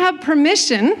meitas, we have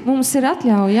permission mums ir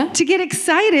atļauja to get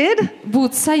excited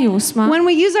būt sajūsmā, when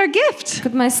we use our gift.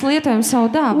 kad mēs lietojam savu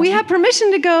We dāvanu. have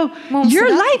permission to go, Mums your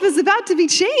ir life is about to be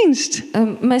changed.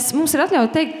 Mums ir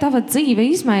atļauja teikt, tava dzīve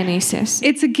izmainīsies.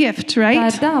 It's a gift, Tā ir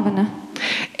right? dāvana.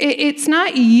 It's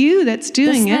not you that's Tas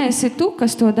doing it. neesi tu,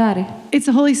 kas to dari. It's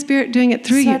the Holy Spirit doing it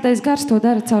through you. Svētais Gars to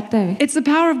dara caur tevi. It's the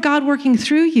power of God working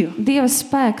through you. Dieva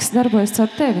spēks darbojas caur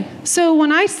tevi. So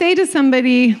when I say to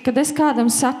somebody, Kad es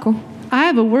kādam saku, I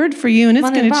have a word for you and it's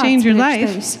man going ir to vārds change your priekš life,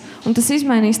 tevis, un tas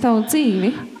izmainīs tavu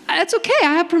dzīvi, it's okay.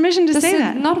 I have permission to tas say ir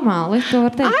that. normāli, to var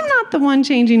teikt. I'm not the one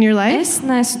changing your life. Es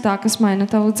neesmu tā, kas maina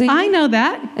tavu dzīvi. I know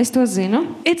that. Es to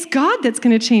zinu. It's God that's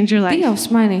going to change your life. Dievs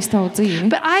mainīs tavu dzīvi.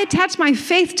 But I attach my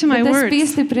faith to my Bet es words.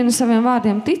 piestiprinu saviem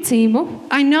vārdiem ticību.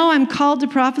 I know I'm called to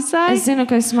Es prophesy. zinu,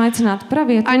 ka esmu aicināta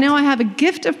pravietot. I know I have a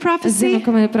gift of Es zinu, prophecy.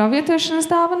 ka man ir pravietošanas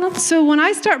dāvana. So when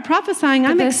I start prophesying,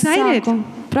 I'm Kad es excited. sāku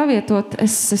pravietot,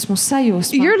 es esmu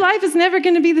sajūsmā. Your life is never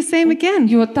going to be the same again.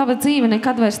 Jo tava dzīve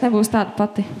nekad vairs nebūs tāda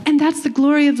pati. And that's the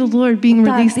glory of the Lord being Tā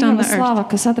ir released on Dieva the earth. slava,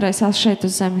 kas atraisās šeit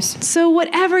uz zemes. So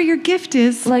whatever your gift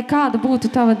is, Lai kāda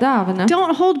būtu tava dāvana,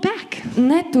 don't hold back.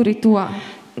 neturi to.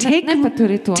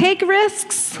 Nepaturi to. Take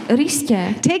risks,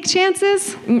 Riskē. take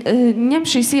chances, Ņem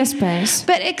šīs iespējas.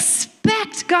 but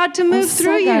expect God to Un move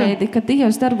through you sagaidi, ka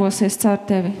Dievs darbosies caur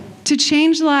tevi. to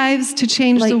change lives, to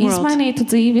change Lai the world. izmainītu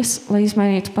dzīves, lai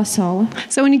izmainītu pasauli.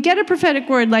 So when you get a prophetic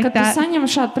word like Kad tu that, saņem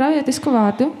šādu pravietisku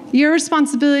vārdu, your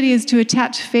responsibility is to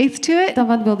attach faith to it,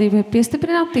 tava atbildība ir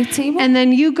piestiprināt ticību, and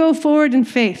then you go forward in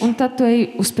faith. un tad tu ej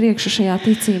uz priekšu šajā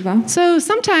ticībā. So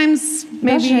sometimes,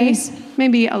 Dažreiz.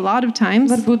 maybe a lot of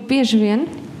times, Varbūt bieži vien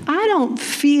I don't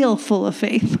feel full of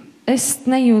faith. es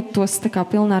nejūtos tā kā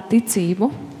pilnā ar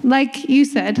ticību. Like you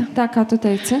said, Tā kā tu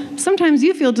teici, sometimes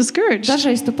you feel discouraged,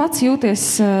 dažreiz tu pats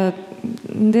jūties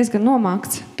diezgan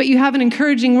nomākts, but you have an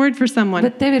encouraging word for someone.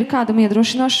 bet tev ir kādam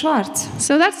iedrošinošs vārds.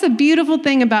 So that's the beautiful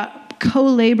thing about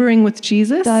co-laboring with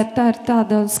Jesus, Tā ir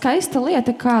tāda skaista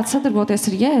lieta, kā sadarboties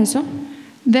ar Jēzu,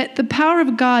 that the power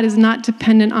of God is not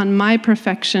dependent on my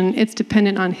perfection, it's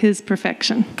dependent on His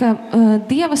perfection. ka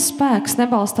Dieva spēks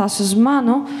nebalstās uz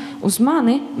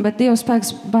mani, bet Dieva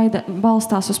spēks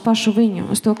balstās uz pašu viņu,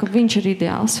 uz to, ka viņš ir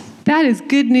ideāls. That is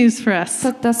good news for us,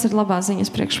 Tad tas ir labās ziņas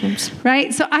priekš mums.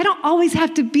 right? So I don't always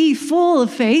have to be full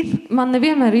of faith, Man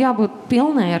nevienmēr ir jābūt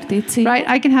pilnai ar ticību. right?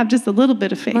 I can have just a little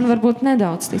bit of faith. Man var būt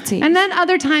nedaudz ticība. And then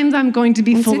other times I'm going to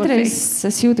be Un full of faith. citreiz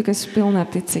es jūtu, ka esmu pilna ar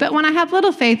ticību. But when I have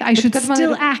little faith, I should kad man ir still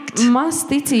still act. Maz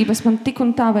ticības, man tik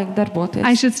un tā vajag darboties.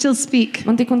 I should still speak.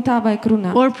 Man tik un tā vajag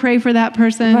runāt. Or pray for that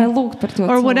person. Vai lūgt par to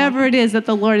Or cilvēku. whatever it is that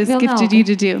the Lord has Vienalga, gifted you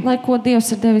to do. Lai ko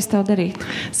Dievs ir devis tev darīt.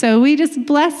 So we just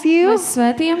bless you. Mēs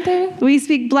svētījam tevi. We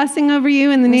speak blessing over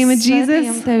you in the name of Mēs svētījam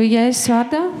Jesus. tevi Jēzus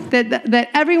vārdā. That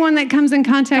everyone that comes in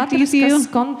contact with Katrs, you kas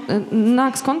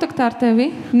nāks kontaktā ar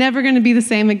tevi, never going to be the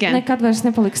same again. nekad vairs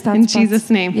nepaliks tāds In pats. Jesus'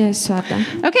 name. Jēzus vārdā.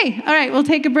 Okay, all right, we'll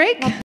take a break.